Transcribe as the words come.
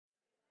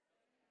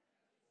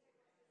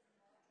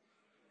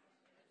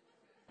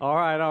All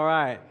right, all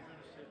right.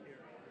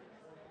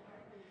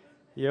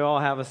 You all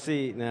have a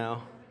seat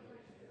now.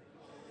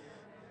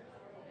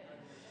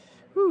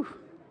 Whew.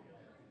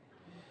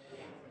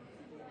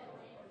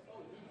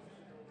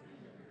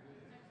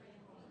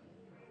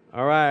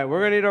 All right,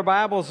 we're going to need our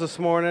Bibles this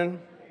morning.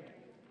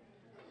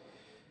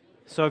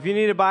 So if you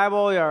need a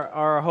Bible,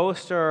 our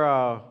hosts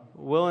are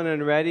willing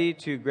and ready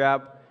to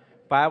grab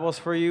Bibles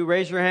for you.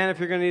 Raise your hand if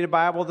you're going to need a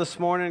Bible this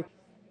morning.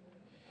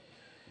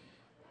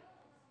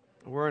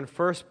 We're in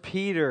 1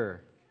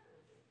 Peter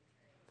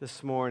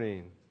this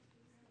morning.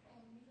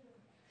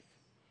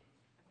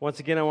 Once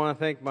again, I want to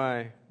thank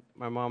my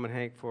mom and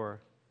Hank for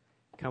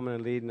coming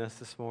and leading us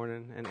this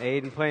morning, and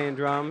Aiden playing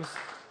drums.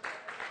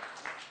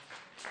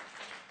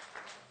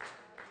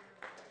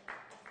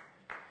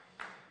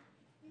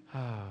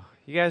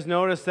 You guys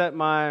notice that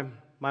my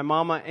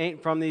mama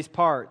ain't from these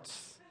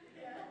parts.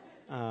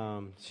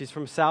 She's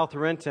from South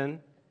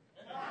Renton,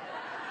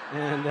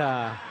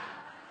 and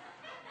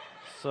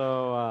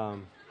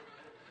so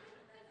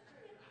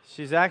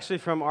she's actually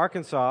from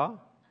Arkansas,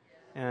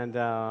 and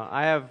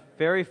I have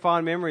very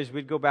fond memories.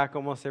 We'd go back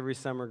almost every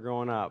summer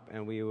growing up,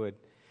 and we would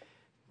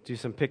do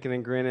some picking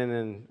and grinning,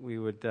 and we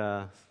would,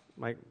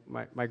 my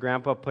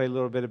grandpa played a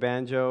little bit of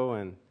banjo,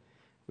 and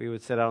we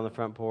would sit out on the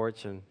front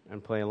porch and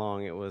play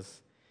along. It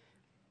was,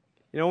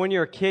 when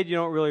you're a kid, you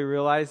don't really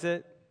realize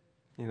it,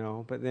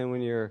 but then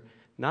when you're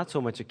not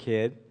so much a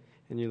kid,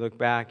 and you look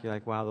back, you're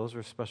like, wow, those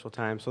were special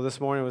times. So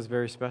this morning was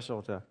very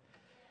special to...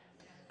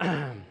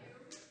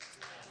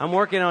 I'm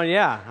working on.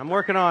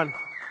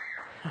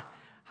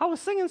 I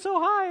was singing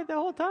so high the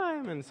whole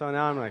time, and so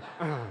now I'm like,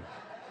 I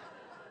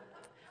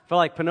feel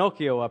like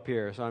Pinocchio up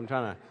here. So I'm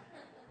trying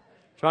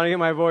to get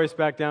my voice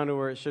back down to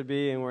where it should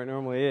be and where it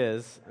normally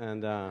is.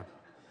 And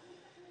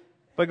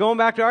but going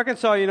back to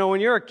Arkansas,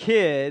 when you're a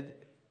kid,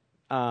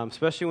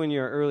 especially when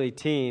you're early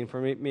teen, for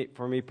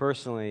me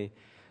personally,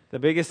 the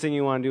biggest thing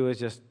you want to do is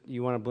just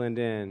you want to blend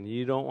in.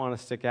 You don't want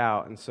to stick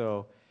out, and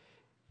so.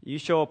 You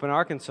show up in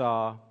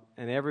Arkansas,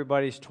 and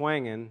everybody's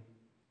twanging,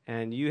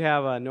 and you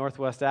have a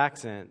Northwest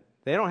accent.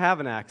 They don't have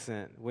an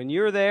accent. When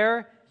you're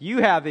there, you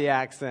have the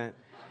accent.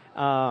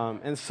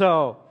 And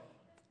so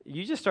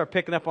you just start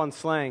picking up on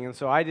slang, and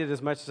so I did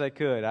as much as I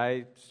could.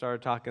 I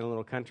started talking a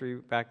little country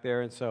back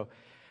there, and so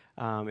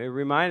it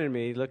reminded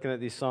me, looking at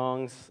these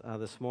songs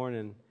this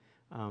morning,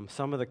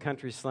 some of the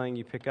country slang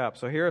you pick up.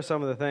 So here are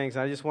some of the things.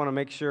 I just want to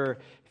make sure,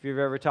 if you've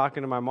ever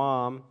talking to my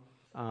mom,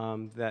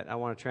 that I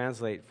want to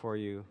translate for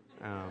you.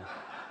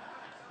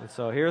 And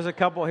so here's a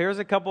couple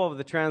of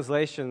the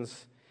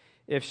translations.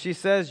 If she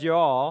says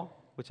y'all,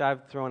 which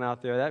I've thrown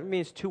out there, that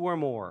means two or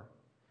more.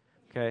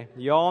 Okay,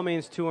 y'all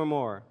means two or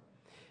more.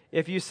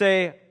 If you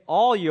say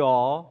all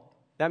y'all,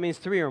 that means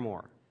three or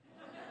more.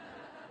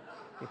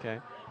 Okay.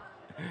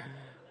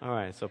 All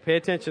right. So pay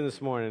attention this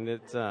morning.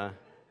 It's and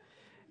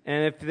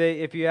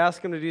if you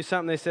ask them to do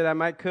something, they said I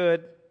might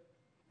could.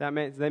 That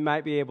means they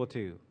might be able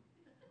to.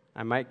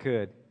 I might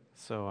could.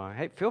 So,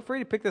 hey, feel free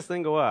to pick this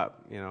lingo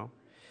up,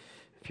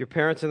 If your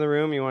parents in the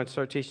room, you want to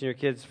start teaching your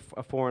kids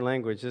a foreign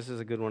language, this is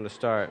a good one to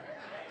start.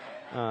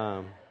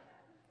 Now,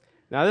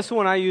 this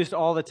one I used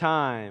all the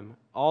time,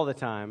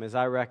 is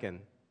I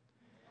reckon.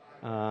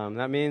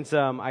 That means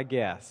I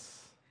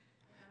guess.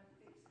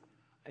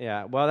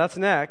 Yeah, well, that's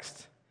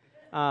next.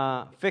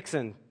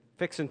 Fixin'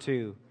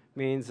 to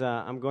means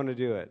I'm going to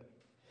do it.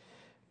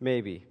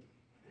 Maybe.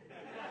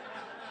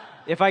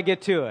 If I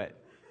get to it,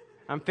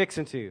 I'm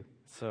fixin' to.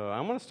 So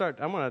I'm going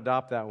to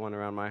adopt that one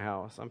around my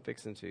house. I'm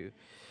fixing to.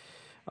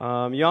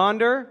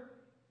 Yonder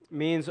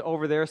means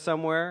over there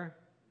somewhere.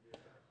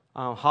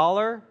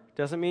 Holler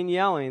doesn't mean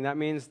yelling. That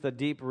means the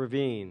deep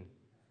ravine.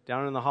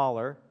 Down in the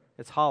holler,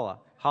 it's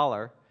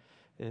holler.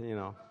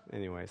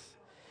 Anyways.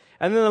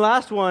 And then the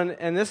last one,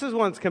 and this is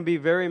one that can be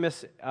very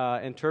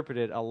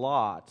misinterpreted a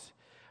lot.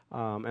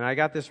 And I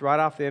got this right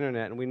off the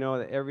internet, and we know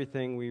that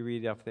everything we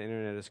read off the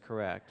internet is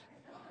correct.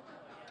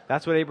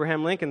 That's what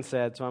Abraham Lincoln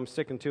said, so I'm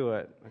sticking to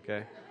it.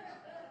 Okay.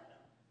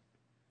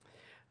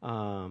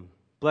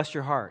 Bless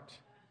your heart.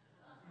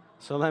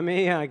 So let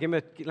me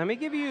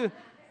give you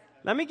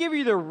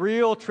the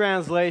real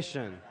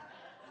translation.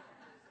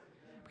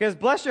 Because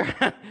bless your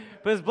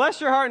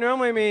heart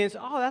normally means,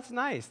 oh, that's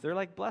nice. They're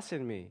like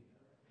blessing me.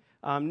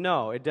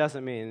 No, it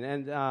doesn't mean.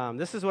 And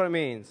this is what it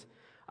means.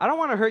 I don't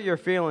want to hurt your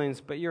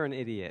feelings, but you're an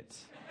idiot.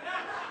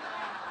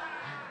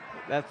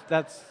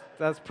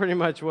 That's pretty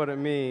much what it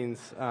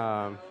means.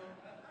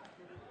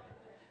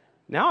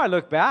 Now I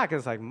look back and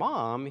it's like,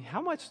 Mom,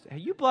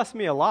 you blessed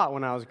me a lot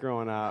when I was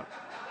growing up.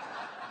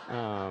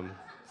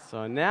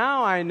 So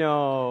now I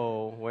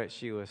know what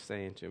she was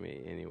saying to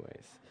me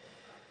anyways.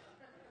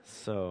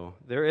 So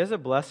there is a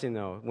blessing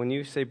though. When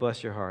you say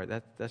bless your heart,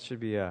 that should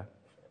be a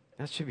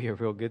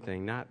real good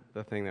thing, not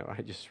the thing that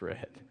I just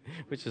read,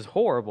 which is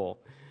horrible.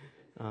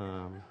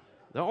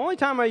 The only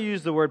time I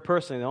use the word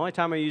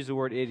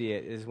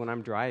idiot is when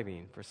I'm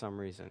driving for some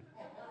reason.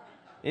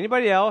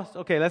 Anybody else?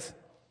 Okay, let's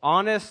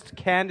honest,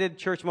 candid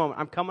church moment.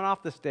 I'm coming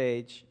off the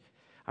stage.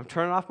 I'm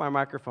turning off my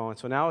microphone,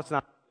 so now it's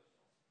not.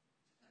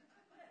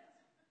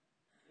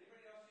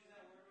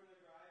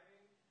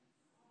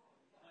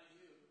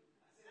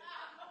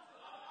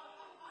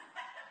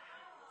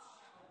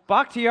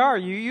 Bakhtiar,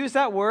 you use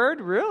that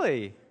word?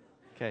 Really?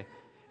 Okay.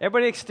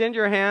 Everybody extend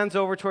your hands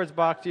over towards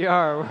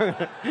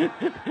Bakhtiar.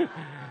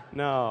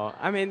 No.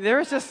 I mean,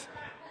 there's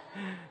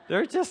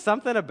just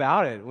something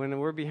about it when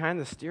we're behind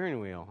the steering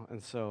wheel.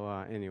 And so,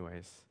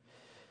 anyways.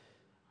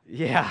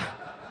 Yeah.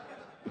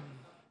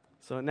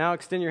 So now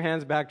extend your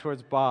hands back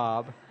towards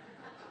Bob.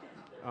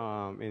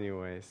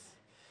 Anyways.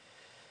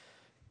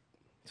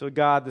 So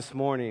God, this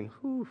morning,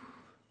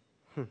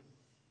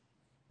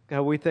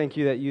 God, we thank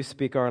you that you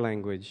speak our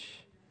language.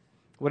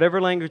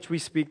 Whatever language we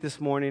speak this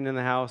morning in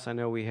the house, I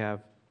know we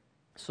have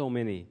so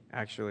many,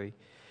 actually,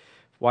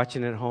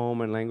 watching at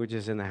home and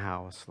languages in the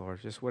house,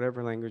 Lord. Just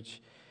whatever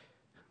language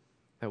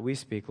that we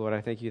speak, Lord,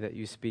 I thank you that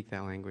you speak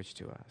that language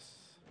to us.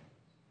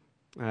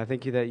 And I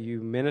thank you that you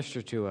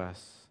minister to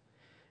us.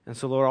 And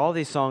so, Lord, all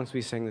these songs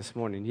we sing this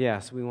morning,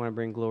 yes, we want to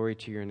bring glory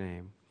to your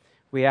name.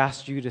 We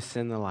ask you to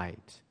send the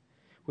light.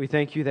 We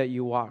thank you that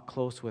you walk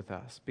close with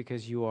us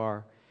because you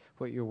are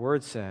what your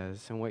word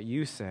says and what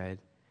you said,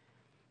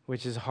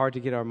 which is hard to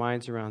get our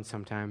minds around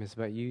sometimes,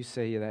 but you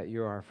say that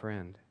you're our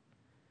friend.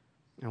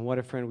 And what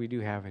a friend we do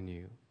have in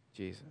you,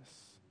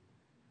 Jesus.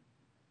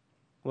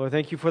 Lord,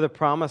 thank you for the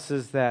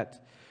promises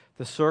that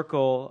the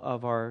circle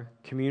of our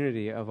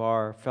community, of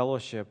our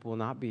fellowship, will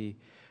not be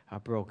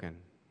broken.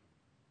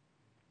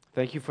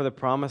 Thank you for the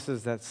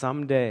promises that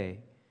someday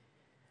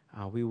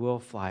we will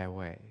fly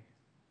away.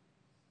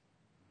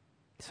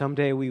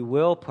 Someday we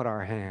will put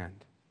our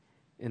hand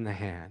in the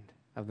hand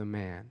of the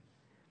man,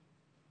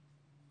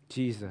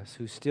 Jesus,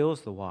 who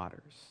stills the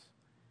waters,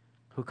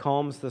 who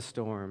calms the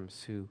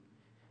storms,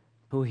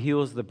 who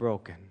heals the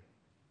broken,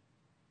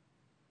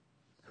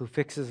 who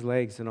fixes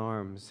legs and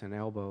arms and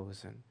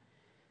elbows, and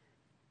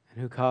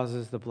who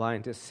causes the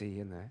blind to see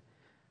and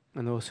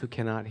those who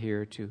cannot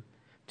hear to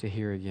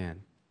hear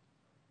again.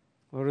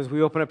 Lord, as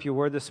we open up your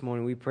word this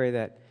morning, we pray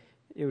that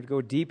it would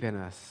go deep in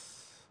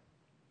us,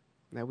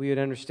 that we would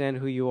understand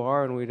who you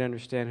are and we'd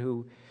understand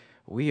who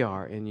we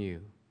are in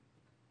you.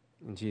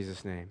 In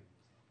Jesus' name,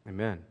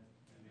 amen.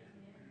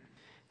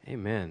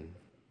 Amen.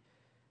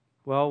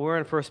 Well, we're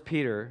in 1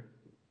 Peter.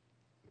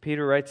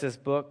 Peter writes this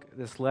book,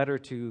 this letter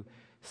to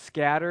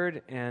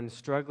scattered and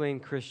struggling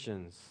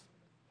Christians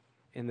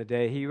in the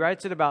day. He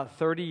writes it about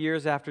 30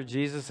 years after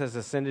Jesus has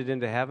ascended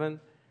into heaven.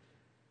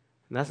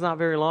 And that's not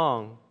very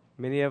long.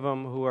 Many of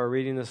them who are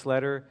reading this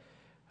letter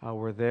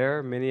were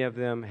there. Many of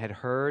them had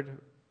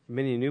heard.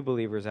 Many new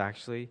believers,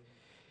 actually.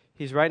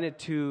 He's writing it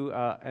to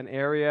an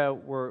area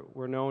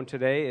we're known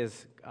today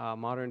as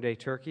modern-day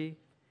Turkey.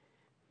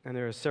 And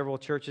there are several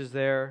churches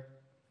there.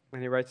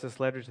 And he writes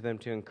this letter to them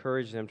to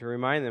encourage them, to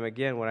remind them,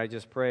 again, what I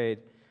just prayed,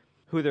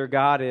 who their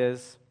God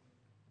is,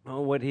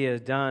 what he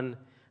has done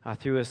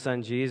through his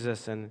son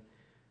Jesus, and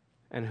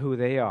who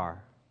they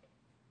are.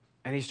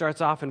 And he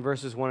starts off in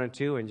verses 1 and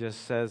 2 and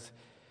just says,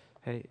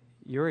 hey,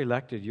 you're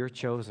elected, you're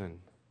chosen,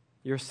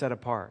 you're set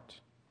apart.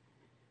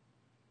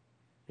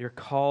 You're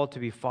called to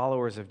be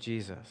followers of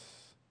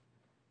Jesus.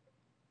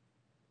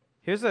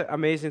 Here's the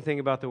amazing thing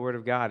about the Word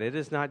of God. It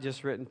is not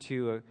just written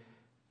to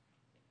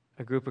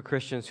a group of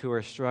Christians who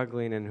are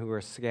struggling and who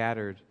are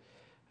scattered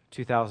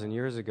 2,000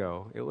 years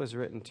ago. It was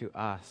written to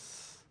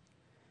us.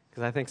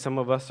 Because I think some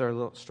of us are a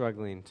little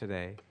struggling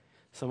today.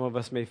 Some of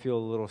us may feel a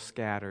little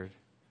scattered,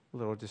 a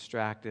little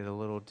distracted, a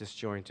little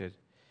disjointed.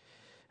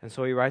 And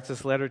so he writes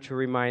this letter to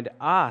remind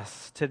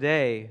us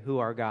today who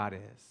our God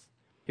is.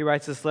 He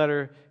writes this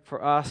letter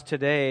for us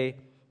today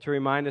to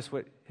remind us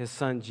what his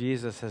son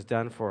Jesus has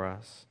done for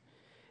us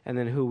and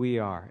then who we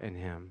are in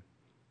him.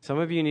 Some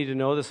of you need to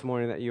know this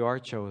morning that you are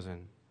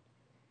chosen.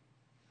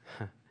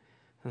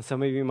 And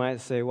some of you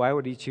might say, why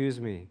would he choose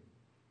me?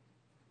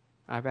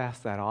 I've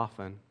asked that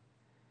often.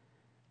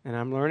 And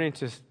I'm learning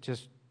to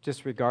just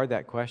disregard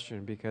that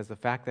question because the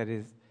fact that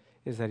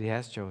is that he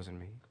has chosen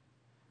me.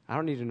 I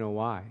don't need to know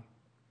why,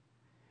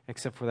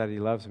 except for that he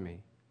loves me.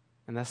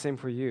 And that's the same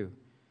for you.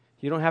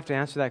 You don't have to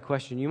answer that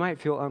question. You might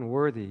feel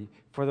unworthy.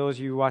 For those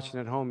of you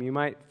watching at home, you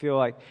might feel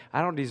like,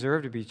 I don't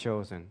deserve to be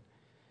chosen.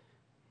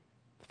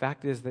 The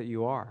fact is that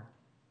you are.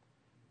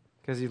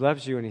 Because he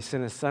loves you and he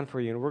sent his son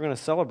for you. And we're going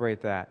to celebrate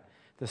that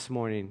this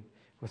morning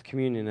with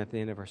communion at the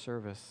end of our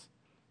service.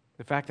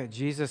 The fact that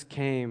Jesus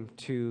came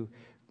to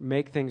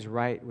make things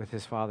right with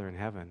his Father in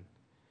heaven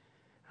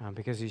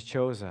because he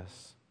chose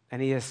us.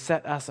 And he has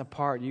set us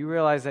apart. You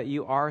realize that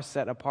you are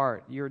set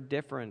apart. You're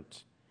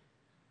different.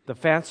 The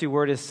fancy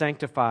word is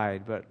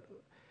sanctified, but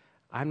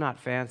I'm not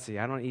fancy.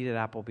 I don't eat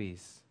at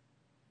Applebee's.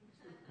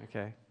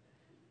 Okay?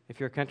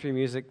 If you're a country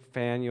music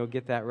fan, you'll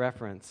get that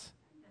reference.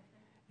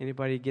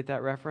 Anybody get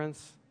that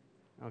reference?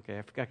 Okay,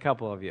 I've got a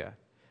couple of you.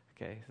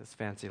 Okay, that's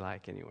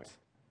fancy-like anyways.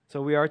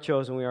 So we are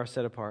chosen, we are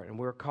set apart, and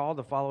we're called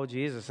to follow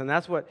Jesus. And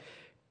that's what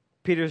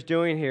Peter's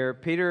doing here.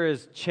 Peter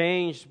is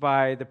changed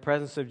by the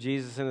presence of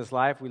Jesus in his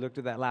life. We looked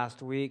at that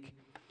last week.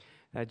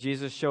 That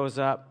Jesus shows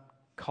up,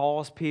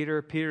 calls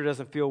Peter. Peter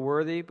doesn't feel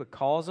worthy, but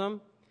calls him.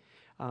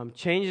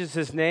 Changes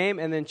his name,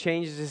 and then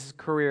changes his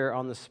career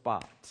on the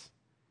spot.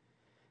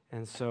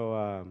 And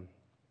so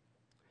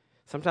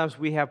Sometimes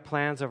we have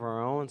plans of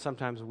our own.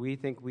 Sometimes we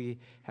think we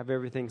have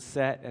everything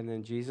set, and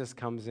then Jesus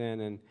comes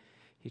in and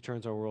he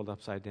turns our world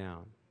upside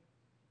down.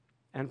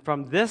 And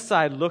from this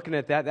side, looking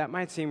at that, that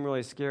might seem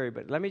really scary,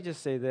 but let me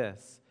just say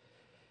this.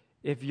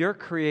 If your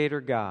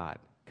Creator God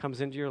comes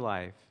into your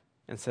life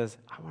and says,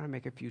 I want to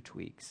make a few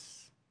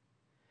tweaks,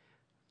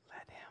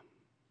 let him.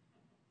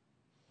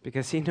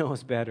 Because he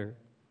knows better.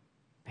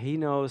 He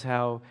knows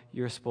how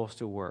you're supposed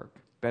to work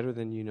better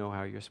than you know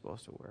how you're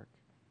supposed to work.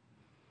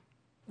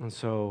 And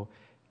so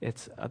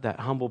it's that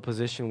humble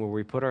position where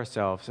we put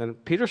ourselves.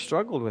 And Peter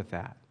struggled with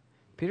that.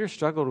 Peter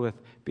struggled with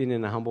being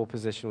in a humble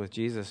position with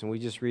Jesus. And we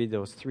just read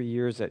those 3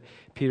 years that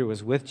Peter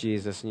was with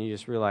Jesus, and you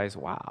just realize,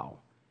 wow.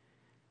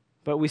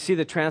 But we see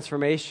the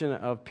transformation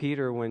of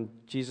Peter when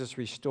Jesus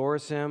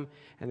restores him,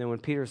 and then when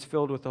Peter's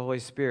filled with the Holy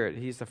Spirit,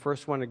 he's the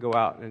first one to go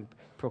out and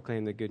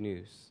proclaim the good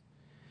news.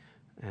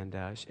 And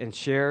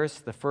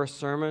shares the first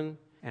sermon.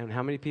 And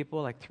how many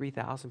people? Like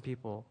 3,000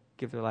 people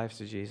give their lives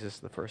to Jesus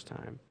the first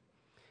time.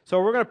 So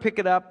we're going to pick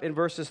it up in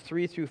verses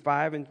 3 through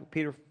 5 in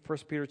 1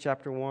 Peter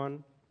chapter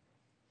 1.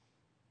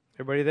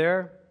 Everybody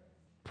there?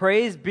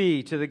 Praise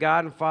be to the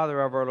God and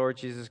Father of our Lord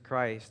Jesus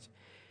Christ.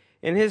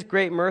 In his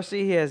great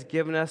mercy, he has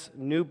given us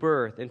new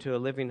birth into a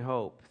living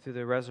hope through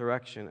the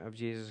resurrection of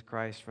Jesus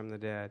Christ from the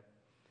dead,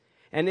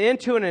 and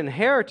into an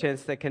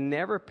inheritance that can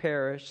never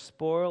perish,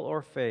 spoil,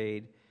 or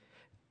fade.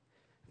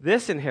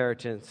 This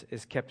inheritance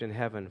is kept in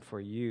heaven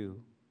for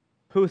you,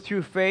 who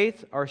through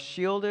faith are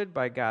shielded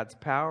by God's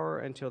power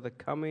until the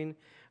coming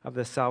of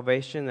the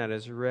salvation that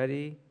is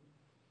ready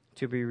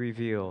to be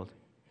revealed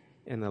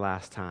in the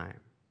last time.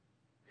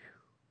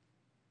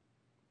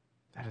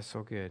 That is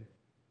so good.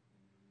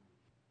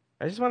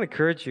 I just want to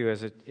encourage you,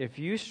 if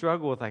you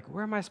struggle with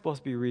where am I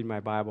supposed to be reading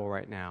my Bible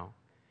right now?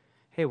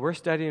 Hey, we're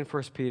studying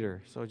 1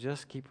 Peter, so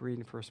just keep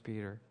reading 1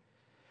 Peter.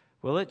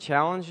 Will it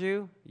challenge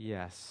you?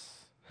 Yes.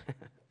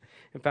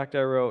 In fact,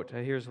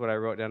 here's what I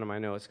wrote down in my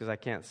notes, because I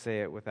can't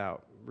say it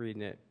without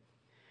reading it.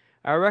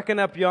 I reckon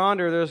up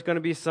yonder there's going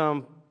to be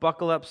some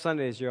buckle-up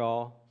Sundays,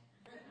 y'all.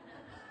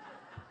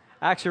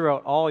 I actually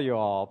wrote all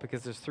y'all,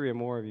 because there's 3 or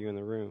more of you in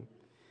the room.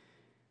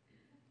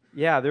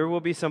 Yeah, there will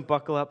be some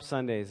buckle-up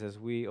Sundays as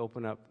we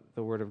open up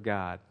the Word of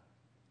God.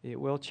 It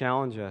will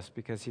challenge us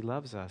because he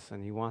loves us,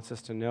 and he wants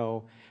us to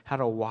know how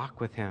to walk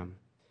with him.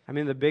 I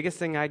mean, the biggest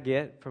thing I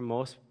get from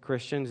most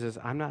Christians is,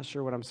 I'm not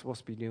sure what I'm supposed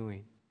to be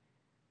doing.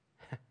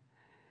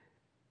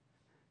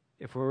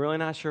 If we're really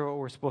not sure what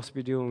we're supposed to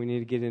be doing, we need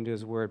to get into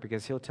his Word,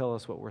 because he'll tell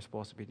us what we're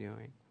supposed to be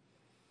doing.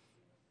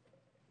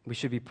 We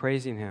should be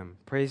praising him.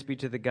 Praise be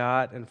to the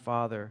God and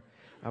Father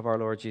of our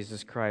Lord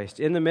Jesus Christ.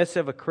 In the midst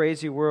of a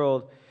crazy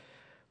world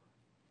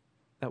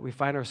that we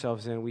find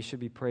ourselves in, we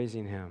should be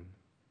praising him.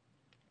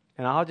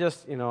 And I'll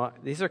just,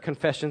 these are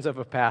confessions of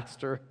a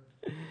pastor.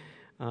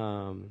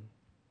 Sometimes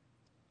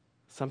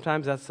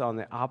that's on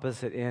the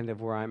opposite end of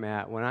where I'm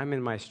at. When I'm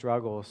in my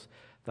struggles,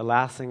 the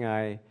last thing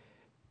I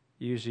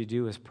usually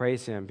do is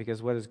praise him,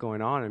 because what is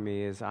going on in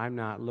me is I'm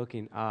not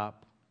looking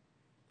up.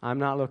 I'm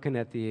not looking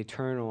at the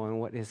eternal and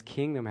what his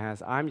kingdom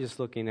has. I'm just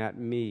looking at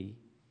me.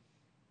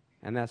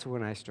 And that's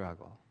when I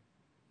struggle,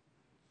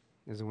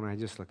 is when I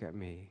just look at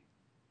me.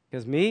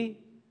 Because me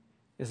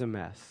is a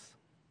mess.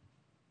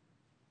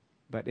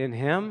 But in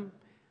him,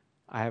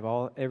 I have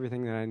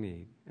everything that I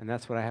need. And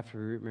that's what I have to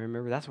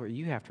remember. That's what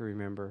you have to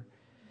remember.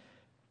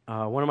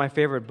 One of my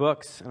favorite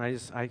books, and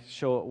I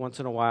show it once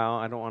in a while.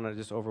 I don't want to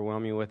just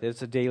overwhelm you with it.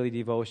 It's a daily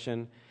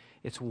devotion.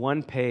 It's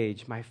 1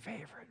 page. My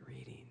favorite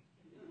reading.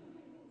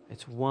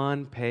 It's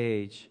 1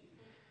 page.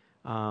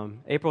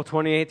 April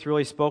 28th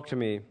really spoke to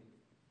me.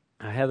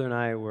 Heather and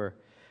I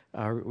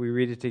we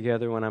read it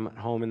together when I'm at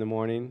home in the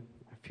morning,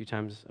 a few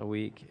times a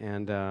week.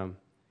 And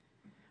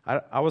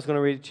I was going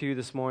to read it to you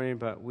this morning,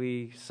 but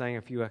we sang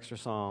a few extra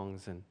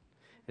songs, and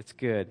it's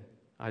good.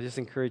 I just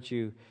encourage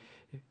you,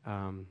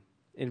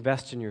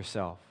 invest in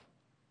yourself.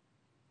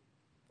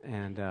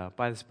 And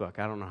buy this book.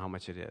 I don't know how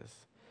much it is.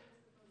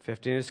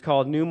 15. It's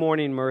called New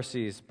Morning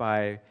Mercies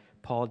by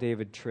Paul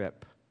David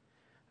Tripp.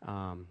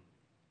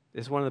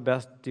 It's one of the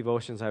best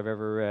devotions I've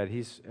ever read.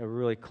 He's a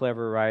really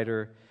clever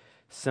writer,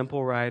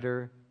 simple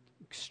writer,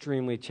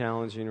 extremely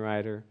challenging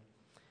writer.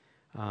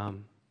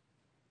 And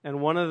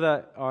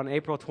on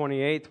April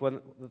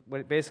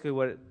 28th,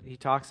 what he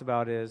talks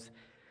about is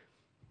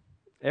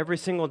every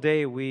single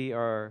day we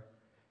are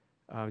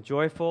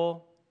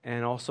joyful,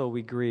 and also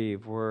we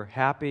grieve. We're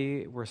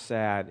happy, we're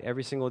sad.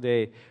 Every single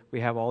day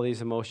we have all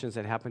these emotions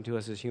that happen to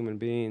us as human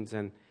beings.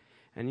 And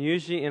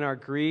usually in our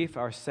grief,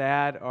 our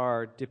sad,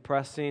 our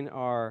depressing,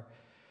 our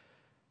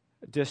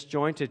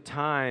disjointed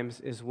times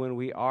is when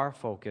we are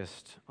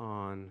focused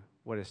on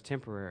what is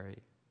temporary.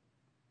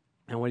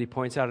 And what he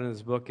points out in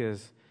his book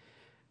is,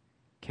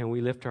 can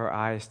we lift our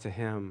eyes to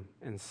him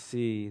and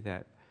see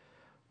that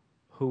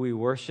who we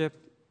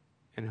worship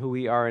and who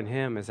we are in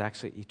him is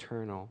actually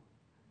eternal?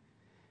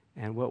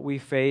 And what we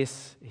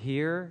face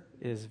here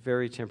is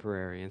very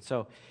temporary. And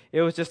so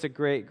it was just a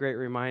great, great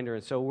reminder.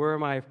 And so where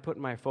am I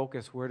putting my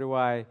focus? Where do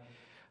I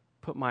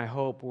put my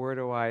hope? Where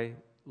do I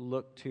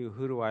look to?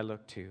 Who do I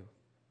look to?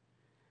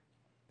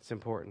 It's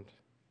important.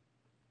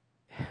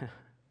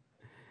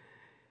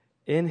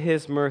 In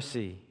His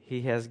mercy,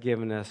 He has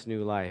given us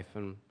new life.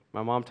 And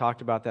my mom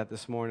talked about that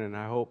this morning, and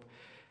I hope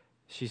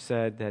she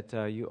said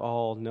that you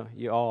all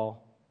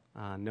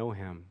know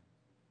Him.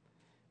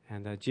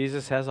 And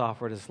Jesus has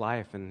offered His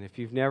life. And if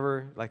you've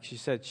never, like she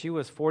said, she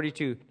was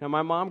 42. Now,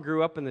 my mom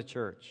grew up in the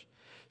church.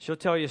 She'll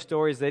tell you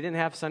stories. They didn't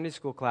have Sunday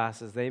school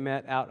classes. They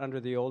met out under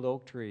the old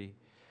oak tree,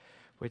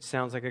 which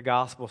sounds like a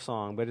gospel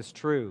song, but it's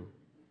true.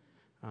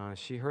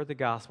 She heard the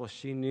gospel.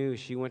 She knew.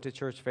 She went to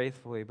church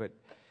faithfully, but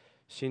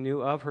she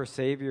knew of her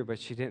Savior, but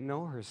she didn't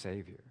know her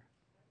Savior.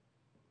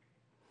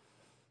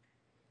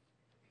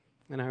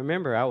 And I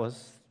remember I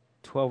was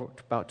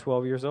about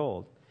 12 years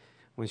old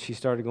when she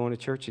started going to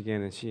church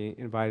again, and she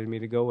invited me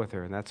to go with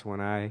her. And that's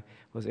when I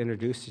was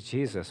introduced to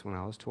Jesus when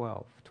I was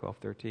 12,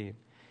 13.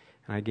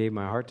 And I gave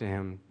my heart to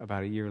Him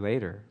about a year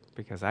later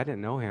because I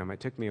didn't know Him.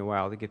 It took me a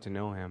while to get to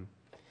know Him.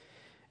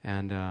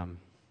 And,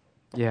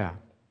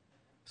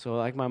 So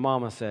like my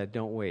mama said,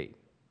 don't wait.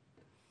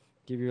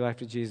 Give your life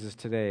to Jesus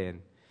today,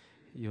 and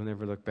you'll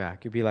never look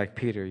back. You'll be like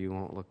Peter, you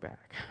won't look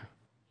back.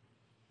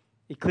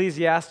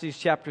 Ecclesiastes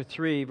chapter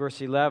 3,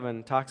 verse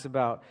 11, talks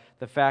about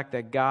the fact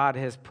that God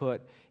has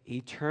put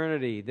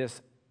eternity,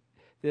 this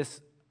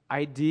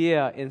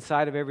idea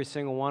inside of every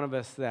single one of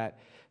us that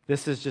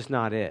this is just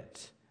not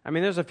it. I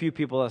mean, there's a few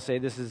people that say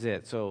this is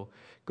it, so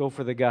go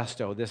for the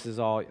gusto. This is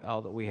all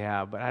that we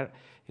have. But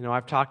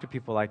I've talked to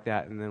people like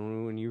that, and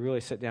then when you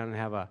really sit down and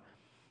have a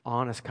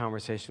honest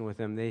conversation with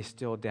them, they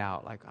still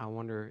doubt. Like, I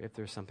wonder if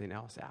there's something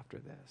else after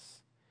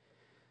this.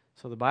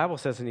 So the Bible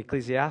says in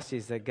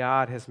Ecclesiastes that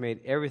God has made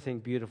everything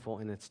beautiful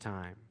in its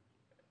time.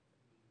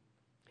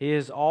 He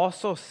has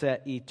also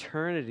set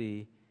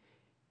eternity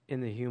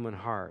in the human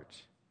heart.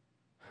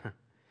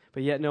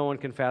 But yet no one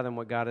can fathom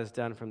what God has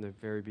done from the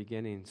very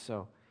beginning.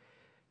 So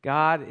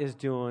God is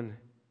doing,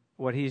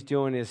 what He's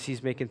doing is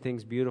He's making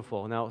things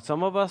beautiful. Now,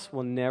 some of us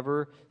will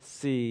never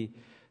see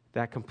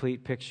that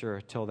complete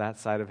picture till that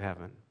side of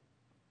heaven.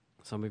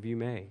 Some of you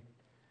may.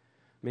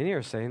 Many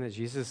are saying that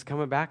Jesus is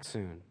coming back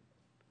soon.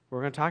 We're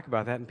going to talk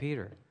about that in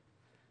Peter.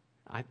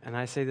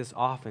 I say this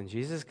often.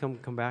 Jesus can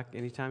come back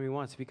anytime He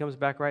wants. If He comes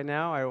back right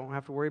now, I don't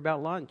have to worry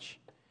about lunch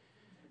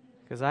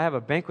because I have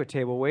a banquet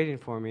table waiting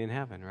for me in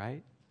heaven,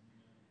 right?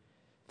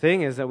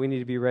 Thing is that we need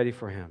to be ready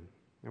for Him.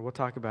 And we'll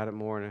talk about it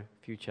more in a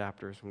few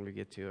chapters when we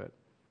get to it.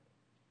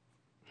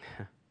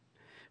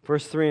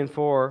 Verse 3 and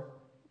 4.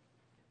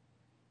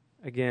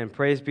 Again,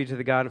 praise be to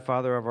the God and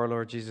Father of our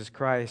Lord Jesus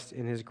Christ.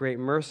 In His great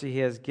mercy, He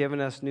has given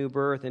us new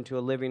birth into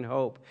a living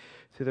hope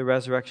through the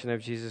resurrection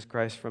of Jesus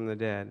Christ from the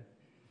dead,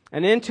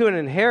 and into an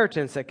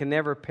inheritance that can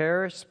never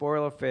perish,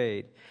 spoil, or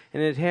fade,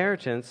 an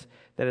inheritance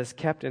that is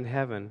kept in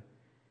heaven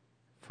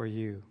for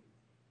you.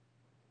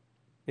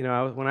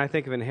 When I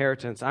think of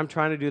inheritance, I'm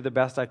trying to do the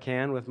best I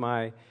can with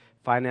my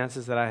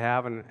finances that I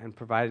have and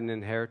provide an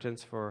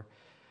inheritance for.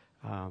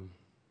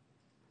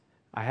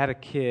 I had a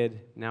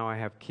kid, now I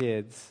have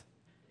kids.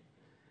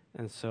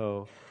 And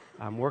so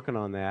I'm working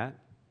on that.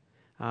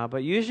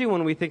 But usually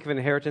when we think of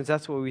inheritance,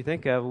 that's what we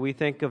think of. We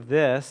think of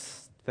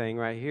this thing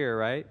right here,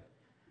 right?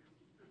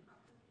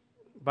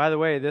 By the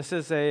way, this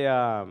is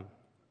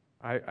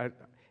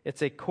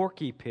it's a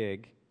Corky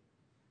pig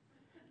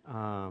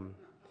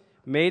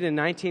made in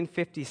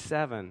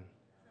 1957.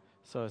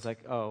 So it's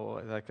like,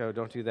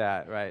 don't do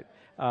that, right?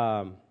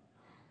 I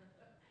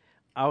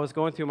was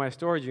going through my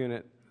storage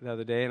unit the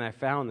other day, and I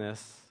found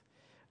this.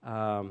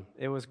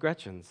 It was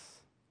Gretchen's.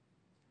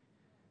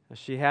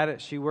 She had it.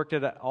 She worked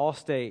at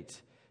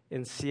Allstate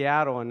in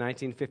Seattle in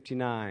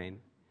 1959,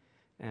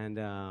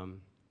 and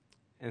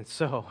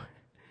so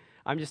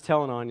I'm just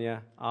telling on you.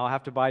 I'll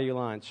have to buy you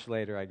lunch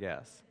later, I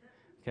guess.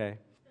 Okay.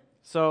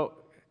 So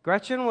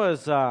Gretchen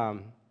was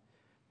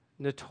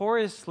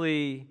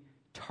notoriously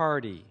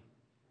tardy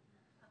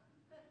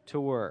to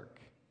work.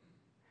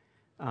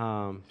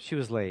 She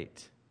was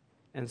late,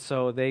 and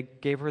so they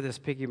gave her this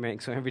piggy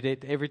bank. So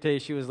every day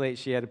she was late,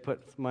 she had to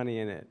put money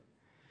in it.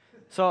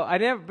 So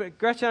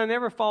Gretchen, I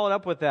never followed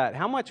up with that.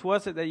 How much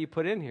was it that you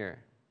put in here?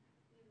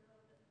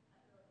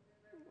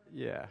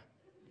 Yeah.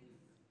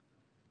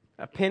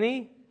 A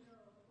penny?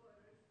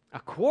 A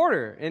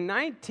quarter. In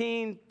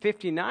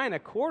 1959, a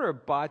quarter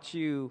bought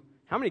you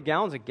how many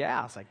gallons of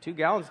gas? Like 2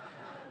 gallons?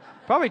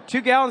 Probably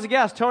 2 gallons of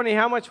gas. Tony,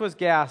 how much was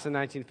gas in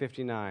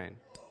 1959?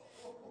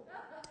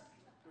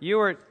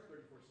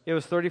 It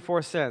was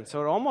 34 cents.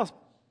 So it almost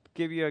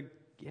give you a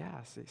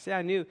see,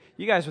 I knew,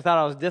 you guys thought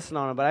I was dissing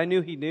on him, but I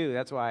knew he knew.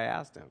 That's why I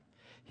asked him.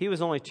 He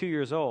was only 2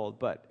 years old,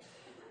 but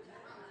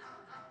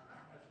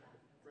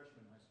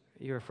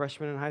you were a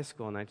freshman in high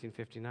school in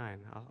 1959.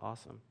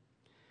 Awesome.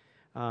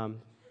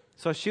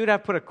 So she would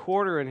have put a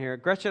quarter in here.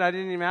 Gretchen, I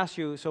didn't even ask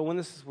you, so when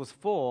this was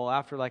full,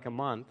 after like a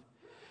month,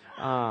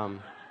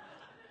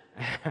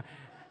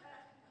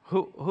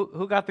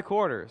 who got the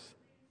quarters?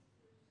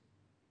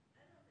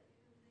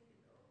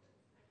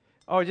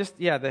 Oh, just,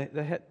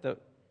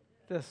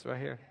 this right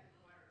here.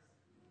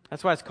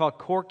 That's why it's called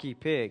Corky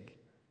Pig.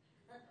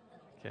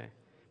 Okay.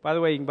 By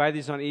the way, you can buy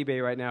these on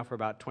eBay right now for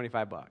about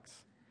 $25.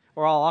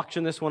 Or I'll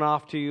auction this one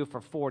off to you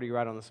for 40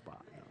 right on the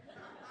spot.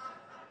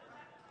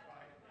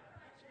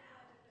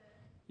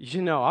 You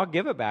should know, I'll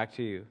give it back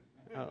to you.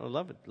 I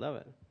love it, love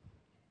it.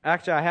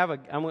 Actually,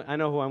 I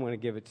know who I'm going to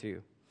give it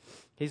to.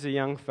 He's a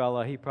young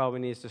fella. He probably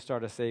needs to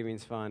start a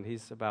savings fund.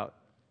 He's about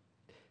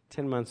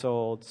 10 months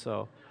old,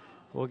 so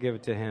we'll give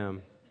it to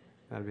him.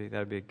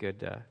 That'd be a good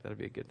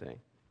thing.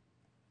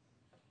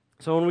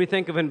 So when we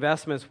think of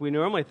investments, we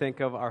normally think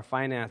of our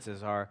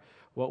finances,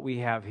 what we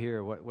have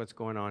here, what's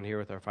going on here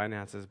with our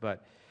finances.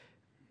 But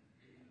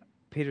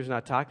Peter's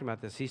not talking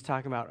about this. He's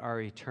talking about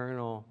our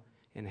eternal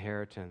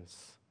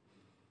inheritance.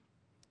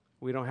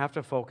 We don't have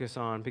to focus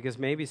on, because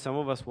maybe some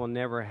of us will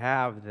never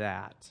have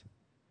that.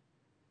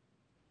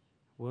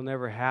 We'll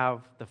never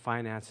have the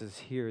finances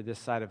here, this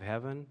side of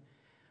heaven.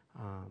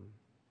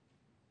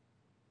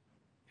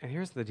 And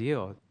here's the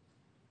deal.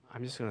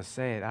 I'm just going to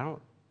say it.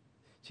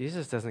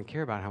 Jesus doesn't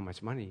care about how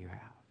much money you have.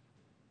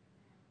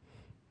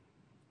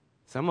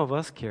 Some of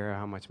us care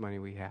how much money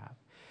we have.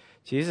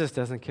 Jesus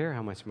doesn't care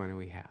how much money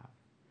we have.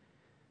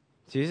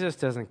 Jesus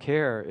doesn't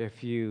care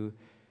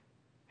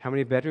how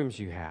many bedrooms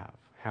you have,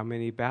 how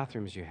many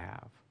bathrooms you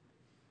have.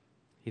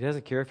 He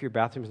doesn't care if your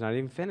bathroom's not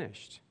even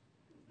finished,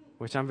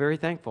 which I'm very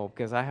thankful,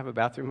 because I have a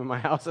bathroom in my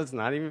house that's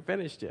not even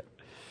finished yet.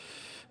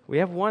 We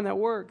have one that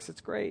works.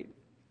 It's great.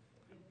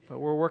 But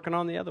we're working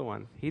on the other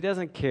one. He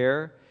doesn't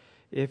care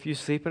if you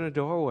sleep in a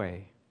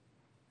doorway.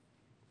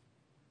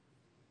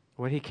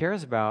 What he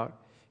cares about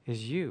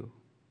is you.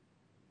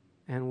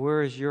 And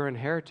where is your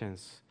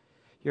inheritance?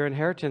 Your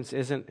inheritance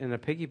isn't in a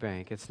piggy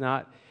bank. It's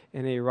not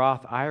in a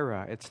Roth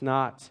IRA. It's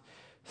not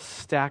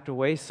stacked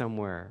away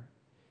somewhere.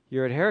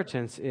 Your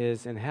inheritance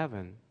is in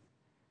heaven.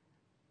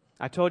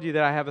 I told you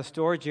that I have a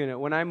storage unit.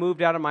 When I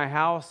moved out of my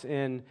house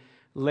in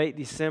late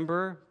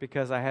December,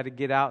 because I had to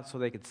get out so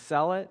they could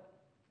sell it,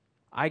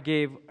 I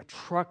gave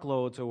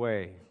truckloads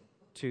away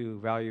to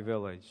Value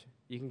Village.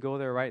 You can go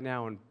there right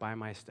now and buy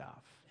my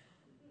stuff.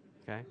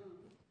 Okay?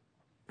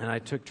 And I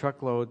took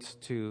truckloads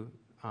to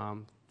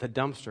the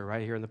dumpster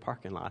right here in the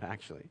parking lot,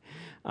 actually.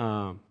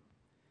 And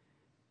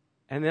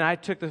then I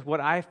took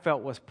what I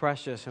felt was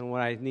precious and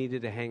what I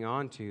needed to hang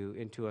on to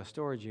into a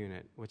storage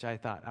unit, which I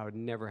thought I would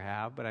never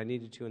have, but I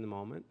needed to in the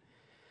moment.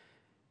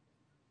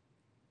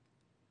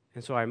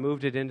 And so I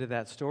moved it into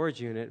that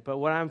storage unit. But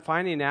what I'm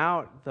finding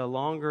out, the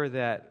longer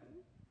that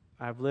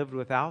I've lived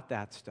without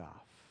that stuff,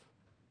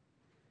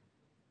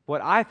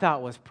 what I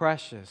thought was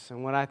precious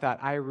and what I thought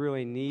I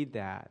really need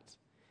that,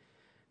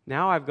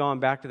 now I've gone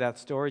back to that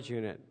storage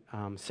unit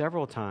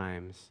several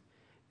times,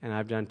 and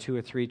I've done 2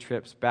 or 3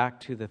 trips back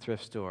to the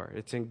thrift store.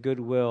 It's in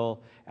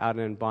Goodwill out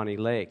in Bonnie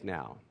Lake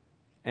now,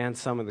 and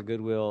some of the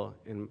Goodwill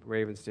in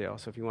Ravensdale.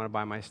 So if you want to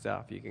buy my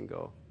stuff, you can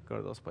go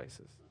to those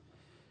places.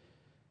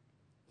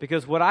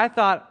 Because what I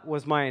thought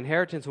was my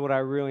inheritance, what I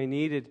really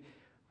needed,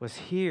 was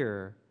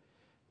here.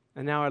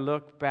 And now I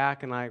look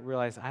back and I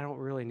realize I don't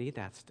really need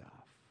that stuff.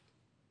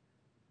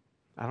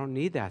 I don't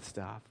need that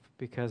stuff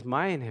because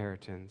my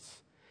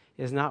inheritance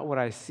is not what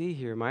I see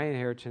here. My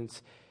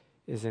inheritance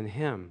is in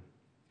Him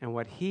and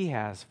what He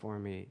has for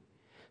me.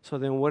 So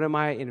then what am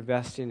I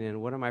investing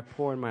in? What am I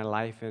pouring my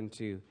life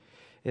into?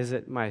 Is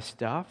it my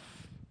stuff?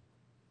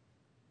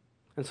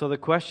 And so the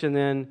question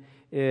then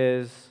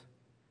is,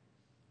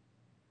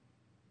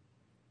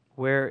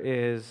 where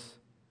is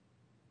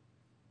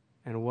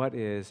and what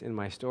is in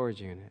my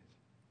storage unit?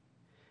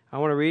 I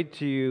want to read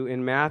to you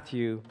in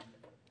Matthew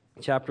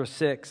chapter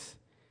 6.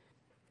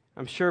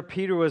 I'm sure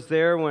Peter was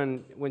there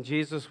when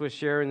Jesus was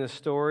sharing this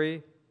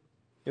story.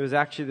 It was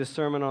actually the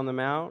Sermon on the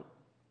Mount.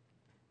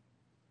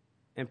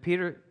 And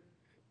Peter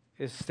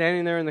is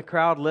standing there in the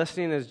crowd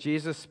listening as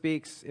Jesus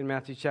speaks in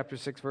Matthew chapter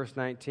 6, verse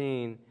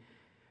 19.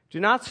 Do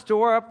not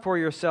store up for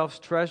yourselves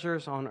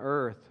treasures on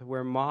earth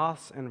where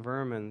moths and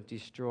vermin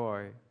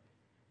destroy,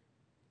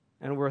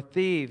 and where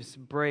thieves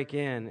break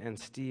in and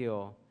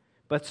steal.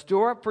 But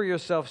store up for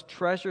yourselves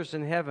treasures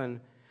in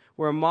heaven,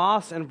 where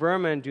moths and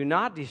vermin do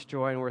not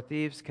destroy, and where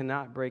thieves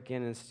cannot break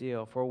in and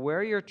steal. For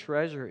where your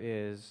treasure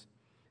is,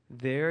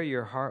 there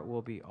your heart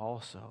will be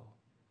also.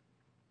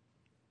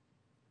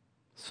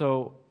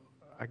 So,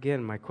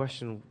 again, my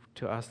question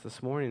to us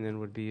this morning then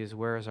would be,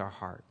 where is our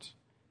heart?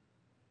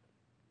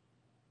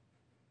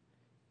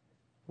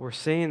 We're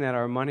seeing that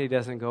our money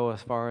doesn't go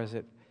as far as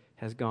it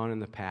has gone in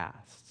the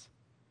past.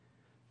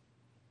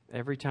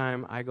 Every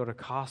time I go to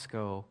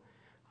Costco,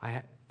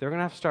 they're going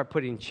to have to start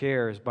putting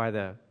chairs by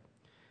the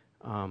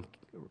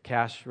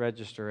cash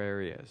register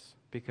areas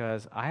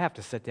because I have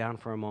to sit down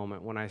for a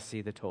moment when I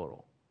see the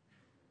total.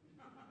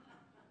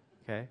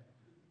 Okay?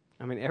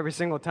 I mean, every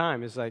single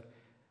time it's like,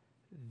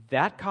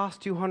 that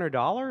cost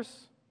 $200?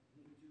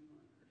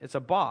 It's a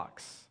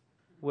box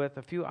with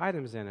a few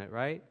items in it,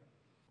 right?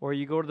 Or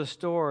you go to the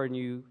store and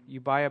you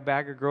buy a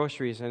bag of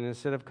groceries, and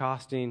instead of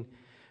costing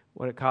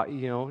what it cost,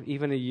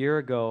 even a year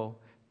ago,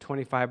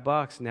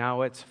 $25,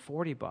 now it's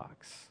 $40.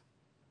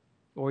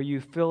 Or you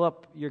fill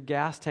up your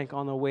gas tank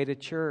on the way to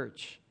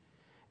church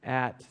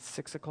at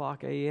 6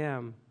 o'clock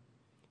a.m.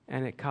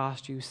 and it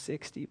costs you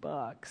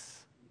 $60.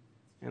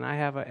 And I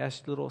have a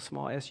little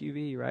small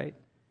SUV, right?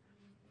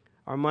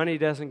 Our money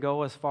doesn't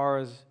go as far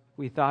as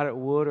we thought it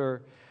would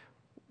or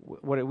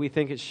what we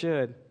think it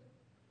should.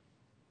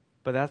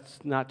 But that's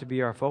not to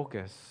be our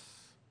focus.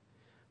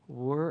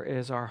 Where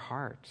is our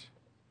heart?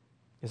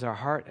 Is our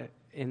heart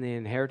in the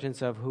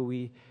inheritance of who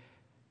we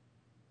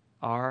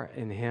are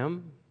in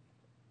Him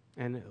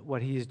and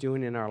what He's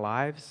doing in our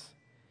lives?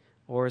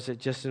 Or is it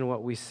just in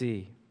what we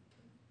see?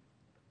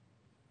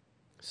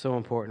 So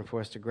important for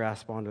us to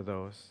grasp onto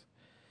those.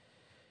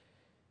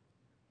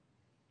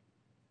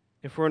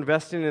 If we're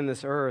investing in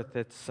this earth,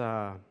 it's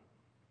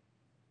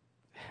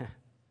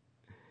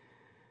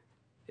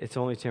it's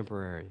only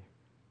temporary.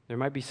 There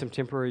might be some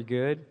temporary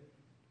good,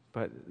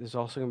 but there's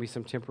also going to be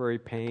some temporary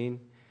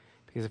pain,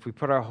 because if we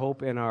put our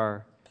hope in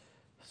our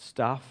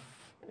stuff,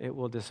 it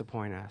will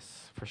disappoint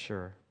us for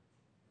sure.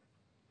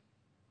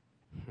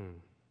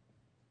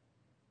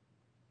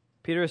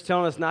 Peter is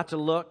telling us not to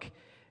look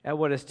at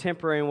what is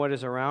temporary and what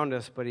is around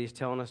us, but he's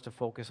telling us to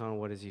focus on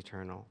what is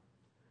eternal.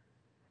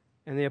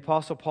 And the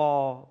Apostle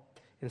Paul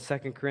in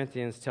 2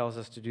 Corinthians tells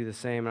us to do the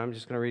same. I'm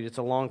just going to read it. It's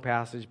a long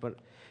passage, but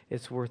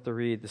it's worth the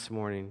read this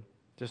morning,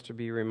 just to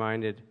be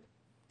reminded.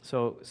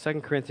 So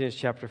 2 Corinthians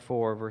chapter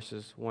 4,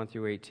 verses 1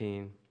 through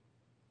 18.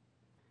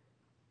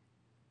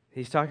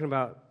 He's talking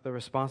about the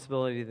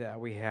responsibility that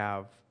we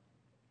have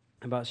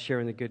about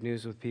sharing the good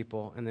news with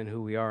people and then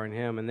who we are in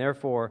Him. And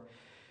therefore,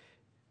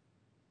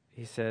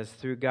 he says,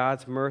 through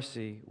God's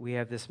mercy, we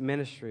have this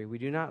ministry. We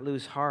do not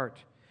lose heart.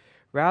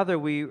 Rather,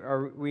 we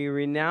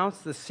renounce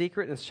the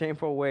secret and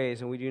shameful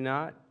ways, and we do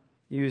not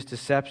use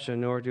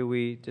deception, nor do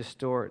we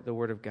distort the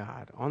word of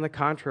God. On the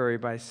contrary,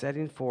 by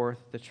setting forth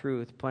the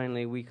truth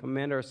plainly, we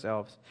commend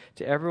ourselves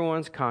to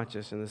everyone's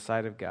conscience in the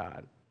sight of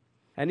God.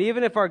 And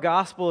even if our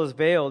gospel is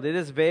veiled, it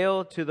is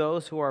veiled to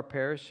those who are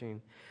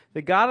perishing.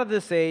 The God of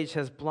this age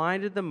has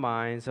blinded the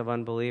minds of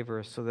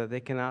unbelievers so that they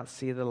cannot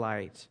see the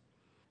light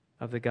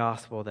of the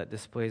gospel that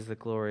displays the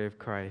glory of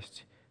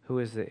Christ, who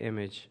is the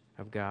image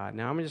of God.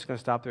 Now, I'm just going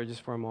to stop there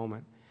just for a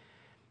moment,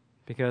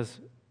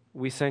 because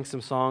we sang some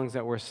songs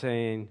that were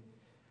saying,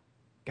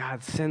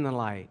 God, send the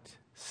light,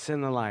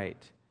 send the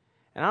light.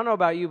 And I don't know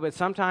about you, but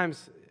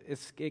sometimes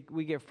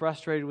we get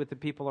frustrated with the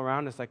people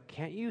around us, like,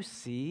 can't you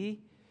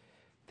see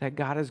that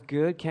God is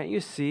good? Can't you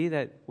see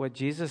that what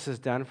Jesus has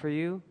done for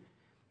you?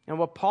 And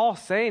what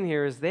Paul's saying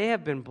here is they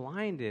have been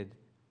blinded.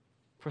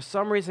 For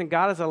some reason,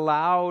 God has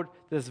allowed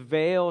this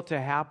veil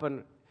to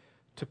happen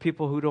to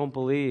people who don't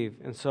believe.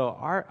 And so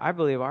I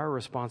believe our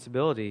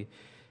responsibility,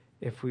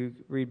 if we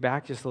read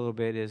back just a little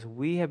bit, is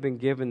we have been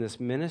given this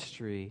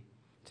ministry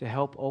to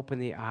help open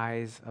the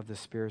eyes of the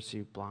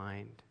spiritually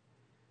blind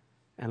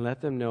and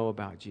let them know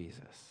about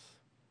Jesus.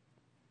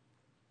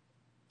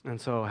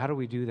 And so how do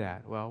we do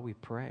that? Well, we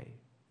pray.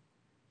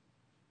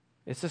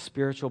 It's a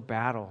spiritual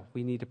battle.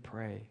 We need to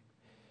pray.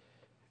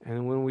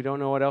 And when we don't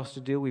know what else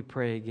to do, we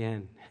pray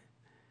again.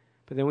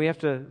 But then we have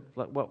to,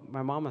 like what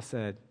my mama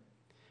said,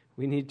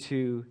 we need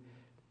to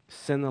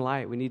send the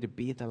light. We need to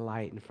be the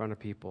light in front of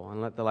people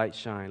and let the light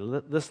shine.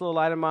 This little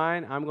light of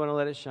mine, I'm going to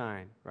let it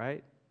shine,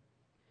 right?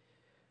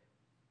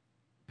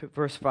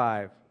 Verse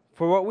 5.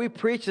 For what we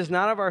preach is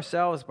not of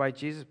ourselves by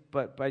Jesus,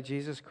 but by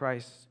Jesus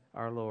Christ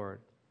our Lord.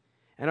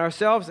 And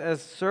ourselves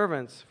as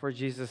servants for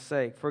Jesus'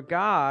 sake. For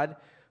God,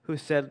 who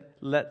said,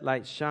 let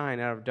light shine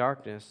out of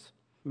darkness,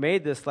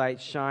 made this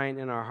light shine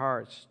in our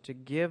hearts to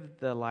give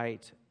the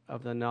light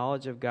of the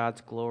knowledge of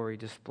God's glory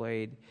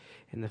displayed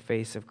in the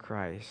face of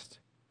Christ.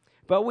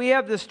 But we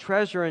have this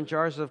treasure in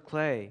jars of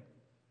clay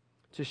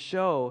to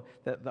show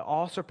that the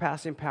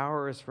all-surpassing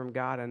power is from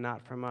God and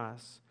not from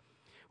us.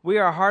 We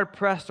are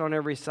hard-pressed on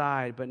every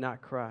side, but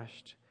not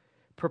crushed,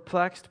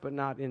 perplexed, but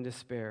not in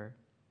despair,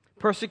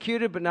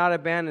 persecuted, but not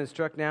abandoned,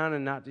 struck down,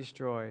 and not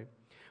destroyed.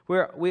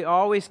 We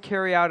always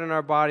carry out in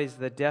our bodies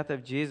the death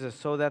of Jesus,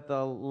 so that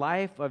the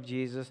life of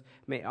Jesus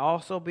may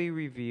also be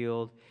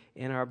revealed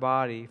in our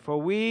body. For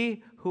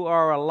we who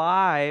are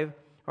alive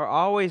are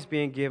always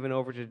being given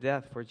over to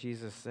death for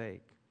Jesus'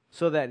 sake,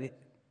 so that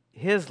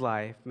His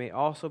life may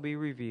also be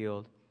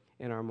revealed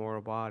in our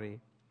mortal body.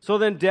 So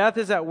then death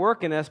is at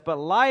work in us, but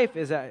life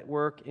is at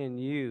work in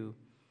you.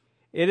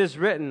 It is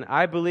written,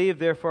 I believe,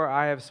 therefore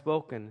I have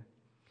spoken.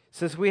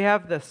 Since we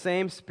have the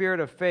same spirit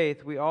of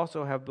faith, we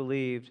also have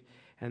believed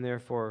and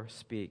therefore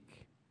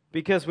speak.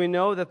 Because we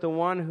know that the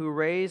one who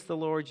raised the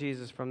Lord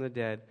Jesus from the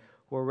dead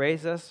will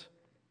raise us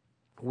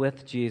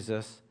with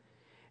Jesus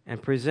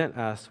and present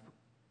us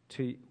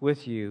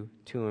with you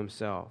to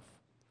Himself.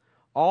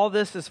 All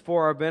this is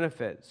for our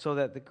benefit, so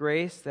that the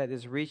grace that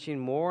is reaching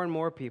more and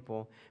more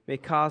people may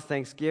cause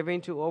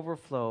thanksgiving to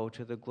overflow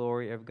to the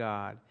glory of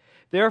God.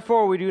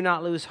 Therefore, we do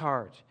not lose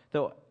heart,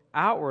 though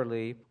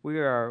outwardly we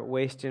are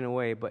wasting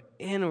away, but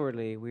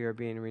inwardly we are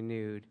being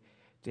renewed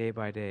day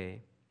by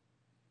day.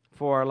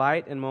 For our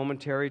light and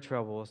momentary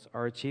troubles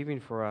are achieving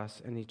for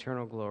us an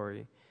eternal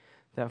glory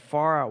that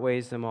far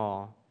outweighs them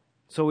all.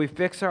 So we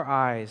fix our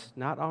eyes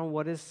not on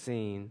what is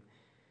seen,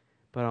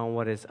 but on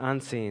what is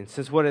unseen.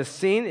 Since what is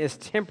seen is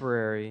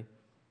temporary,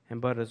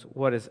 and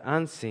what is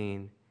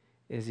unseen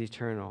is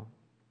eternal.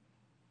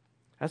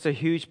 That's a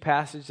huge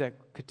passage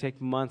that could take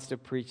months to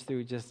preach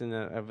through just in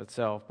and of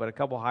itself. But a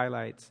couple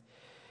highlights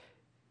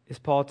is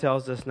Paul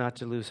tells us not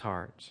to lose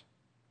heart.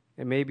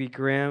 It may be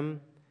grim,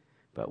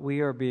 but we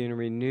are being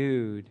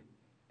renewed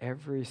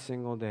every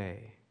single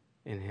day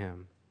in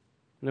Him.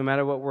 No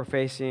matter what we're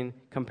facing,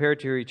 compared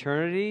to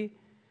eternity,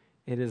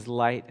 it is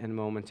light and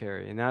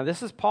momentary. And now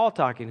this is Paul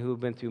talking, who have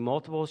been through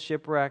multiple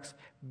shipwrecks,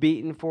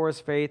 beaten for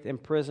his faith,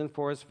 imprisoned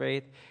for his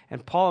faith.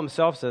 And Paul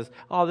himself says,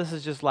 oh, this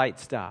is just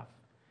light stuff.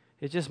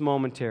 It's just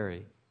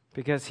momentary.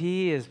 Because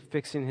he is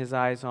fixing his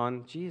eyes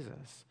on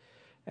Jesus.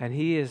 And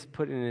he is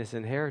putting his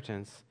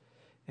inheritance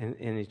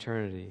in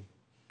eternity.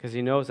 Because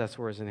he knows that's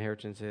where his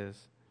inheritance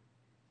is.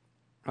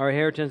 Our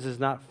inheritance is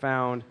not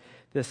found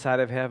this side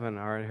of heaven.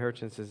 Our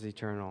inheritance is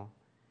eternal.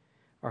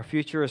 Our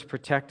future is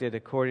protected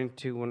according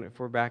to, if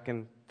we're back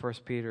in 1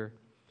 Peter,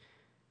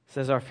 it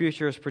says our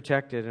future is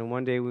protected and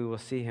one day we will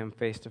see Him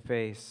face to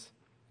face.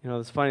 You know,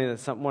 it's funny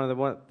that one of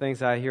the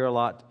things I hear a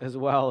lot as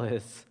well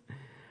is,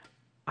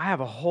 I have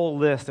a whole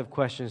list of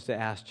questions to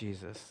ask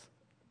Jesus.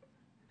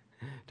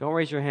 Don't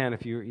raise your hand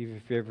if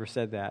you ever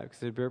said that,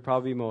 because it would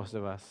probably be most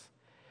of us.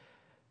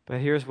 But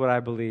here's what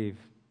I believe.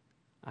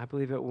 I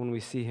believe that when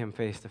we see Him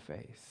face to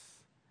face,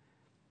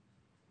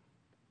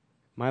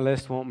 my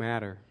list won't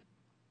matter.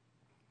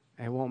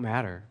 It won't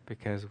matter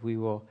because we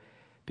will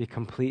be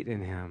complete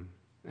in Him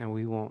and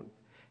we won't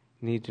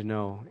need to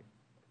know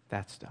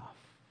that stuff.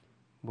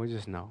 We'll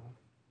just know.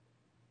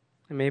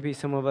 And maybe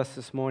some of us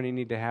this morning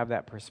need to have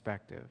that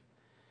perspective.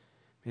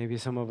 Maybe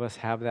some of us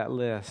have that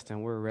list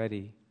and we're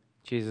ready.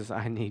 Jesus,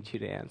 I need you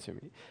to answer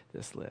me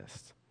this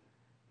list.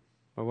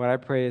 But what I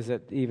pray is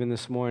that even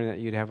this morning that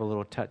you'd have a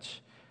little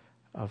touch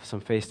of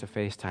some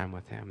face-to-face time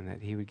with Him and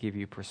that He would give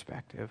you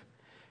perspective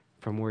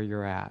from where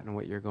you're at and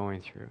what you're going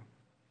through.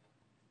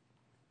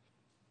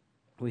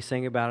 We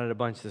sang about it a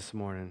bunch this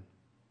morning.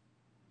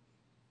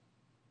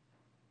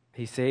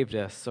 He saved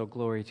us, so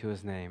glory to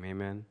His name.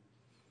 Amen.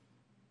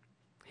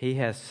 He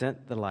has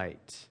sent the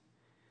light.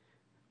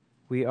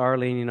 We are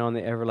leaning on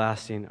the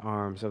everlasting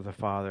arms of the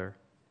Father.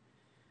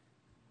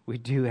 We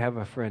do have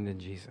a friend in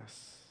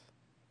Jesus.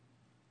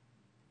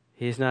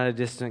 He is not a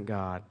distant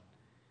God,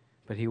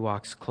 but He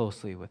walks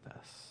closely with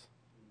us.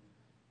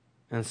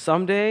 And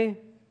someday,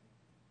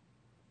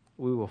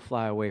 we will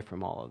fly away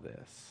from all of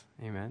this.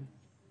 Amen.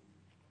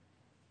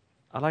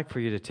 I'd like for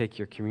you to take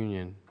your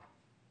communion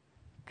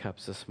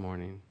cups this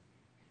morning.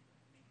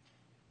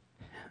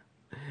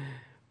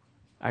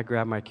 I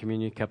grabbed my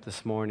communion cup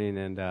this morning,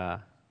 and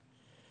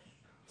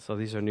so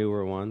these are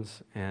newer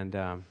ones.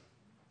 And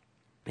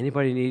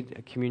anybody need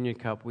a communion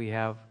cup? We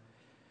have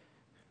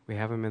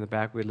them in the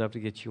back. We'd love to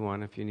get you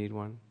one if you need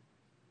one.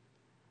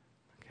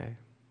 Okay.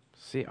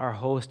 See, our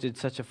host did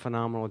such a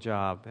phenomenal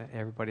job.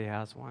 Everybody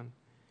has one.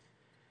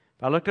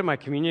 But I looked at my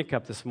communion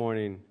cup this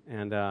morning,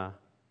 and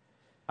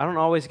I don't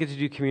always get to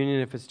do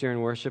communion if it's during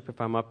worship, if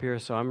I'm up here,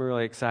 so I'm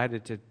really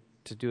excited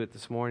to do it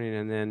this morning,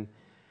 and then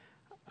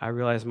I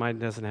realized mine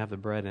doesn't have the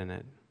bread in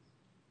it.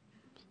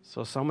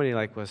 So somebody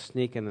was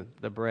sneaking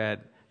the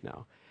bread.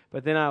 No.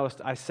 But then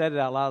I said it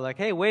out loud, like,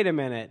 hey, wait a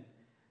minute.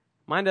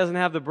 Mine doesn't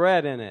have the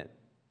bread in it.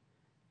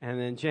 And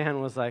then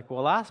Jan was like,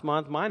 well, last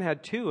month mine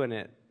had 2 in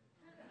it.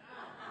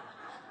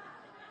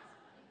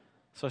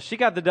 So she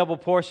got the double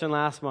portion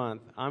last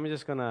month. I'm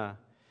just going to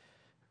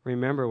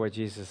remember what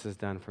Jesus has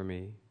done for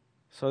me.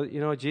 So,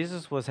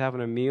 Jesus was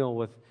having a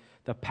meal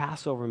the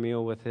Passover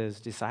meal with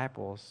His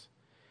disciples.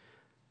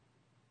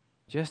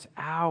 Just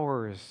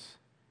hours.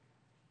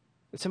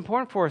 It's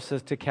important for us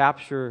to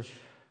capture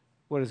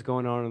what is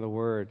going on in the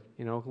Word.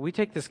 We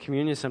take this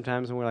communion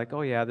sometimes and we're like,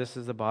 oh yeah, this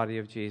is the body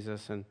of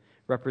Jesus and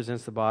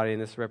represents the body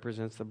and this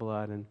represents the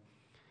blood. And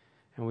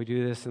we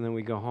do this and then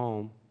we go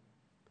home.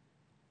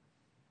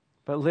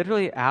 But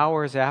literally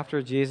hours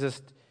after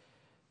Jesus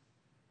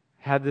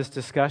had this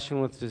discussion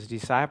with His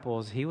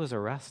disciples, He was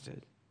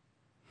arrested.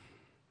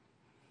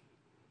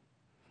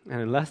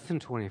 And in less than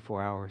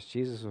 24 hours,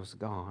 Jesus was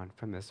gone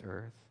from this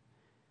earth.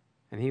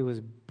 And He was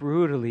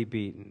brutally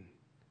beaten.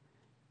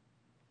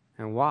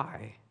 And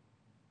why?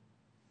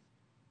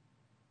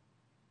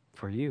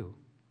 For you.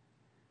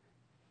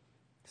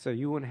 So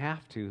you wouldn't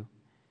have to.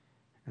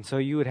 And so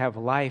you would have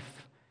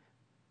life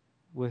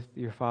with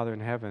your Father in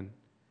heaven.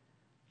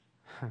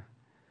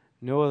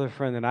 No other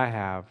friend that I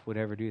have would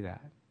ever do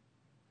that.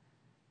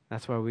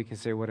 That's why we can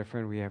say what a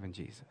friend we have in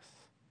Jesus.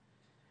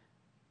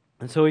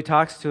 And so He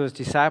talks to His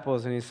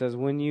disciples and He says,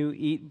 when you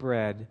eat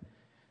bread,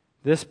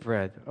 this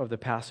bread of the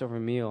Passover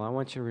meal, I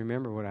want you to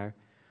remember what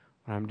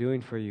I'm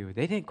doing for you.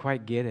 They didn't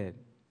quite get it.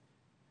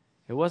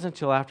 It wasn't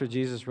until after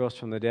Jesus rose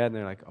from the dead and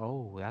they're like,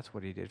 oh, that's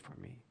what He did for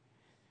me.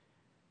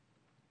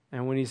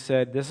 And when He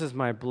said, this is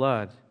my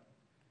blood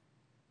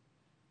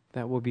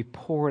that will be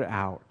poured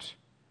out,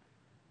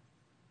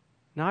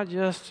 not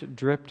just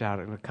dripped out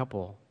in a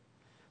couple,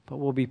 but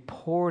will be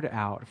poured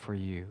out for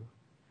you.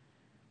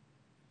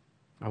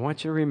 I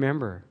want you to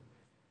remember.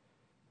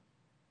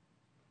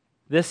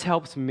 This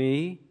helps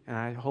me, and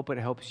I hope it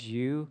helps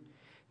you,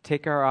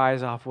 take our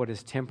eyes off what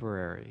is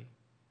temporary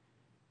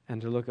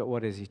and to look at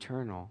what is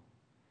eternal.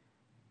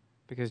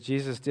 because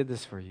Jesus did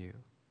this for you.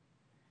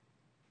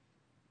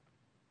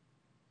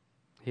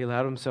 He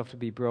allowed himself to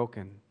be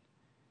broken,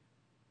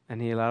 and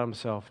he allowed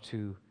himself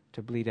to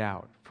bleed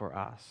out for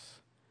us.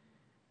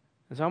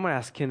 And so I'm going to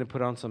ask Ken to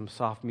put on some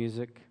soft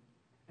music,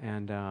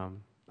 and I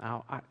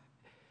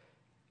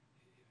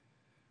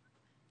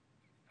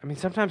mean,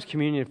 sometimes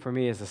communion for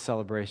me is a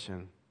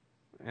celebration,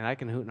 and I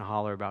can hoot and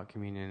holler about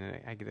communion, and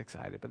I get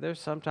excited. But there's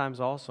sometimes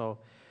also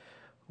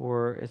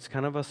where it's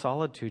kind of a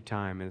solitude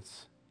time.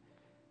 It's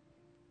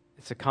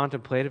a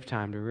contemplative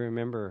time to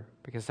remember,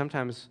 because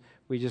sometimes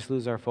we just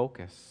lose our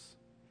focus.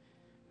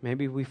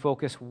 Maybe we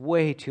focus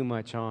way too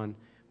much on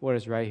what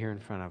is right here in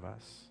front of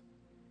us.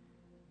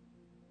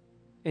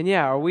 And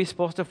yeah, are we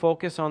supposed to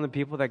focus on the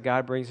people that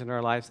God brings into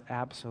our lives?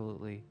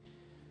 Absolutely.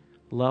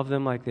 Love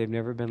them like they've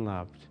never been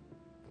loved.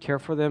 Care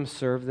for them,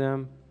 serve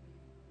them.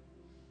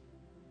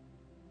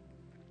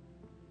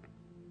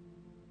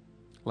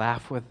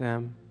 Laugh with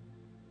them.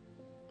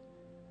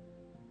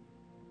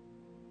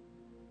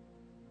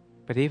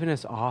 But even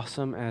as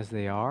awesome as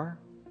they are,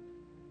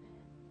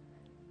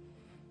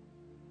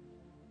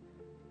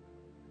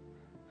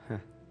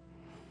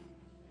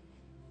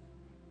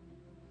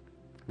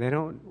 they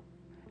don't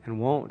and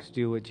won't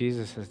do what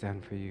Jesus has done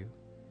for you.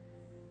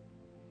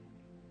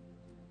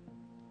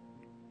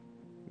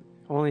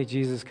 Only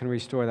Jesus can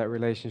restore that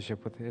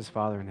relationship with his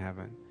Father in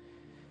heaven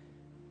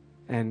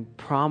and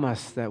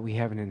promise that we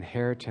have an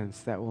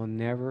inheritance that will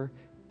never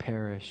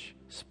perish,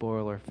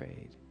 spoil, or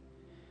fade.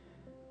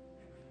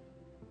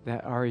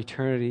 That our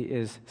eternity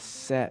is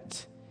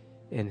set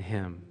in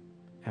him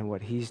and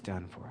what he's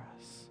done for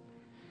us.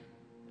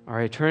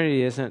 Our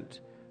eternity isn't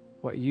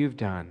what you've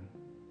done.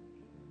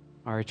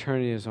 Our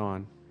eternity is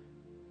on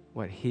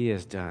what he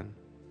has done.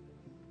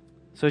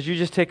 So as you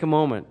just take a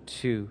moment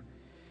to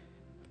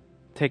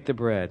take the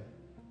bread,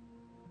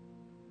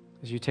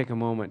 as you take a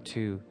moment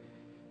to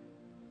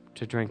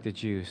drink the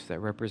juice that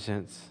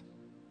represents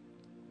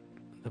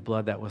the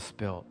blood that was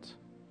spilt.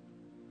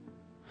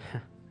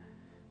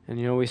 And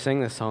you know, we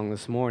sang this song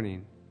this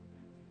morning,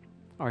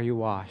 Are You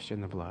Washed in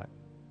the Blood?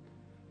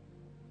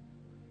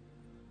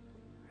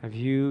 Have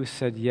you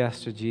said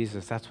yes to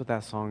Jesus? That's what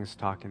that song is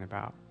talking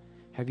about.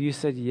 Have you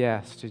said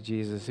yes to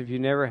Jesus? If you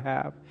never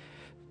have,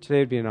 today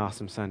would be an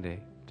awesome Sunday.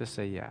 Just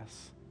say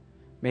yes.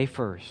 May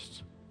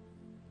 1st.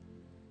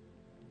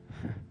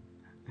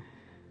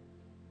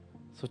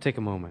 So take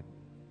a moment.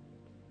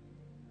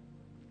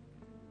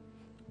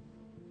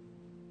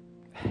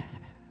 Thank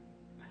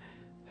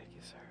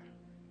you, sir.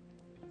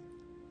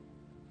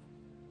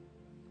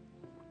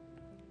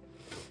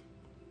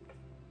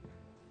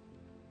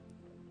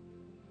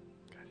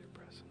 God, your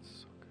presence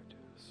is so good to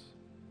us.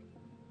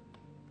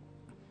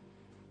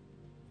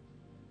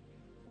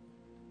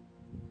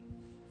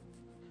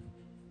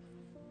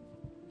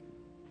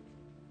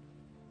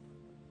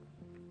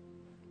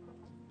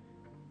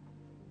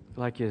 I'd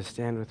like you to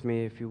stand with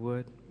me, if you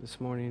would, this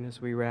morning as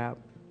we wrap.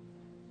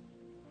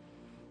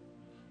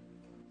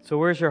 So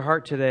where's your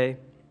heart today?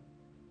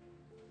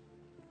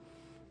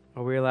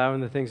 Are we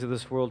allowing the things of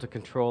this world to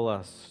control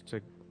us?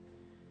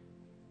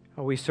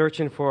 Are we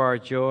searching for our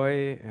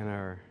joy and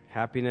our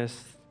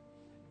happiness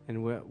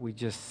in what we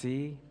just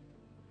see?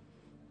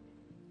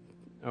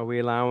 Are we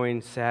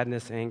allowing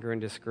sadness, anger, and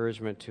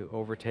discouragement to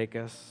overtake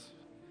us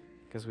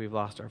because we've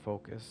lost our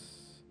focus?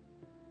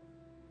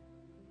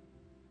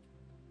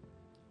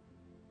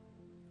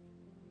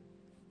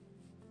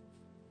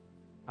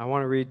 I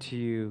want to read to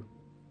you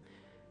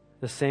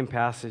the same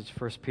passage,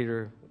 1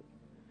 Peter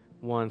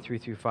 1, 3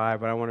 through 5,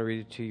 but I want to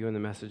read it to you in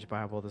the Message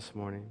Bible this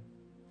morning.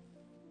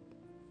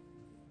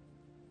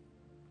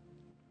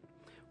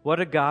 What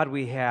a God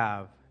we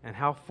have, and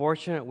how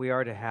fortunate we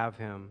are to have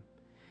him,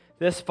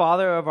 this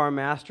Father of our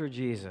Master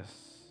Jesus.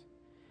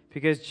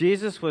 Because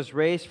Jesus was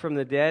raised from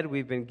the dead,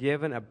 we've been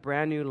given a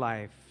brand new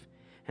life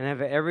and have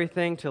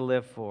everything to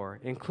live for,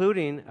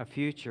 including a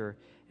future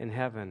in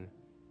heaven.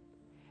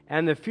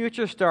 And the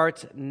future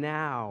starts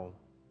now.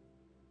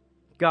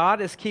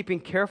 God is keeping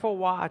careful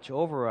watch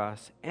over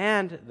us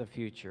and the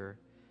future.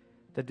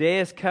 The day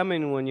is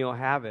coming when you'll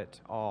have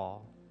it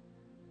all.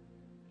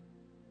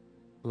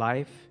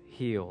 Life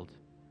healed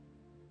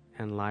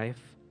and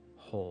life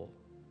whole.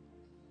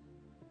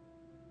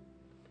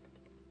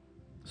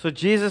 So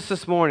Jesus,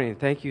 this morning,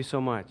 thank you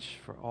so much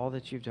for all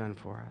that you've done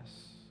for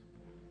us.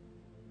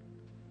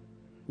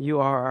 You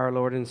are our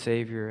Lord and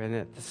Savior, and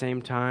at the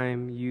same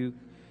time, you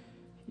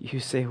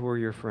say we're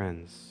your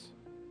friends.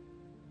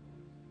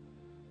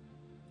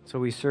 So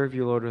we serve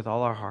you, Lord, with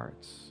all our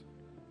hearts.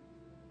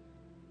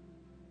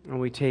 And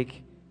we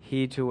take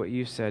heed to what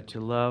you said, to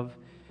love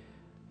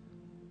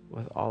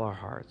with all our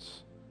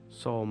hearts,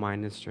 soul,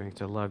 mind, and strength,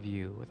 to love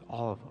you with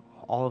all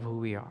of who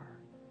we are.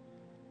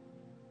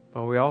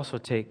 But we also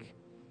take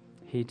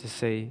heed to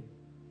say,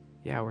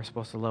 yeah, we're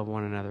supposed to love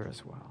one another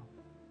as well.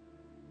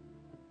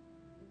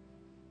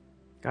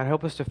 God,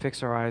 help us to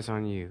fix our eyes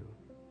on you.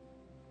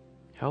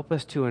 Help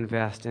us to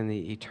invest in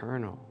the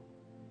eternal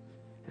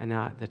and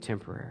not the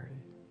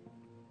temporary.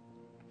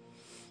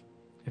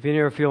 If any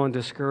are feeling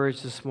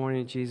discouraged this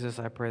morning, Jesus,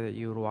 I pray that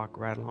you would walk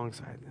right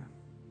alongside them.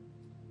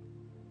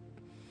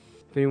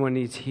 If anyone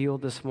needs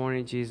healed this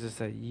morning, Jesus,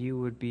 that you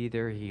would be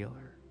their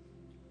healer.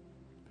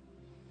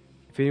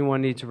 If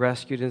anyone needs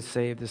rescued and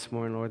saved this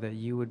morning, Lord, that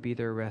you would be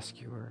their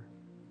rescuer,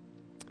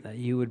 that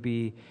you would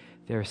be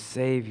their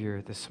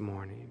Savior this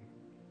morning.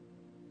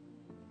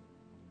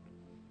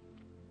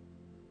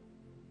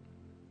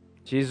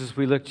 Jesus,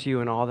 we look to you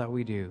in all that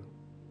we do.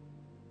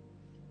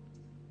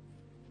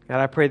 God,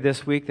 I pray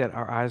this week that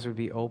our eyes would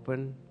be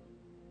open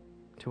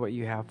to what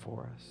you have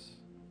for us.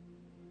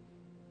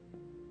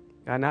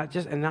 God, not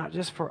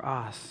just for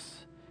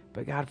us,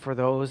 but God, for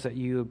those that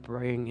you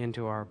bring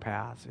into our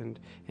paths and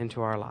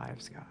into our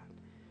lives, God.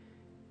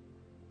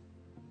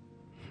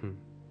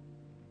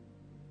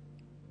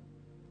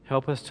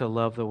 Help us to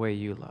love the way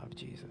you love,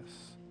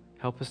 Jesus.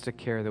 Help us to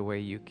care the way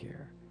you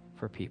care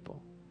for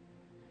people.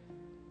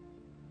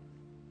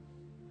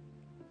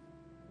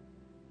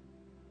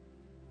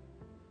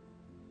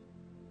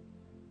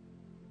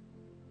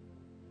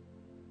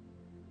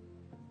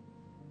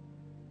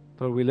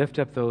 Lord, we lift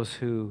up those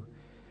who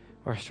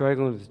are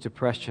struggling with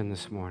depression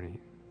this morning.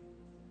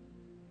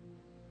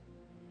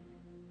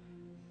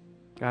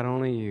 God,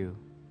 only you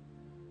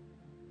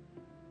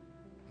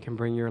can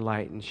bring your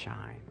light and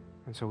shine.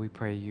 And so we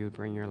pray you would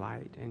bring your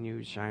light and you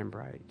would shine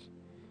bright.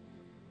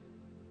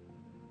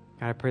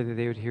 God, I pray that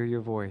they would hear your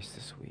voice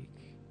this week.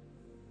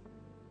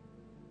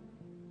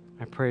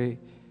 I pray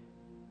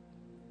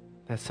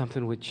that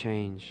something would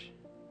change.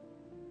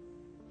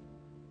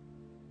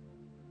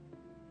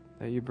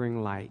 That you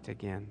bring light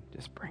again.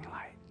 Just bring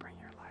light. Bring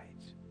your light.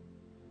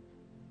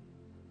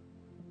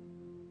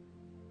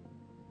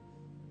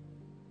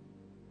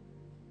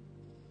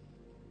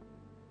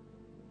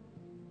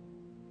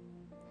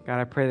 God,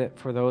 I pray that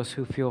for those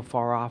who feel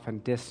far off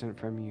and distant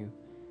from you,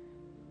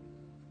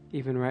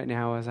 even right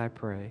now as I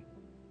pray,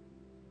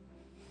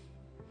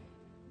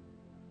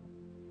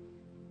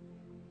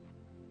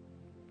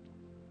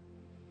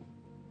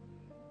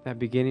 that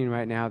beginning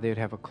right now they would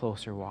have a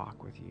closer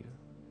walk with you.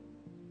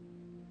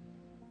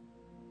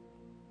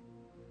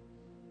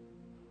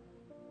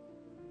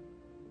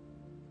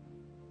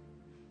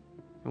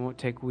 It won't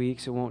take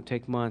weeks, it won't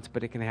take months,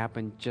 but it can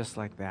happen just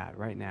like that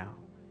right now.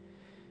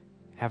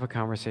 Have a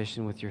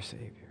conversation with your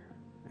Savior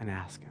and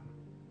ask Him.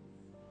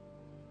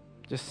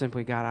 Just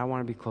simply, God, I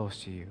want to be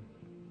close to you.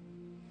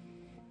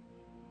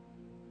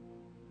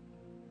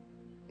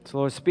 So,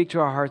 Lord, speak to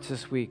our hearts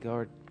this week.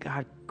 Lord,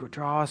 God,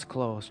 draw us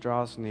close,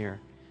 draw us near.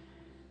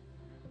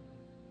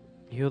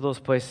 Heal those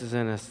places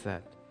in us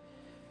that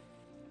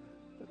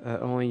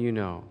only you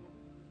know.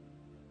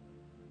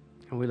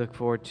 And we look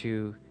forward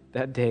to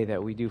that day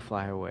that we do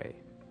fly away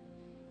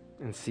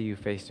and see you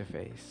face to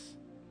face.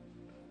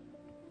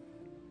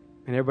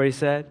 And everybody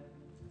said,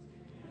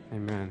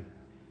 amen.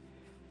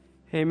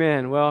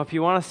 Amen. Well, if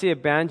you want to see a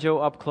banjo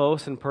up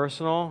close and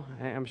personal,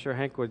 I'm sure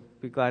Hank would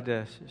be glad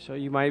to show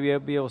you. You might be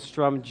able to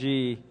strum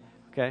G.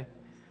 Okay?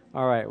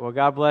 All right. Well,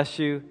 God bless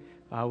you.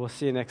 We'll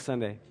see you next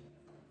Sunday.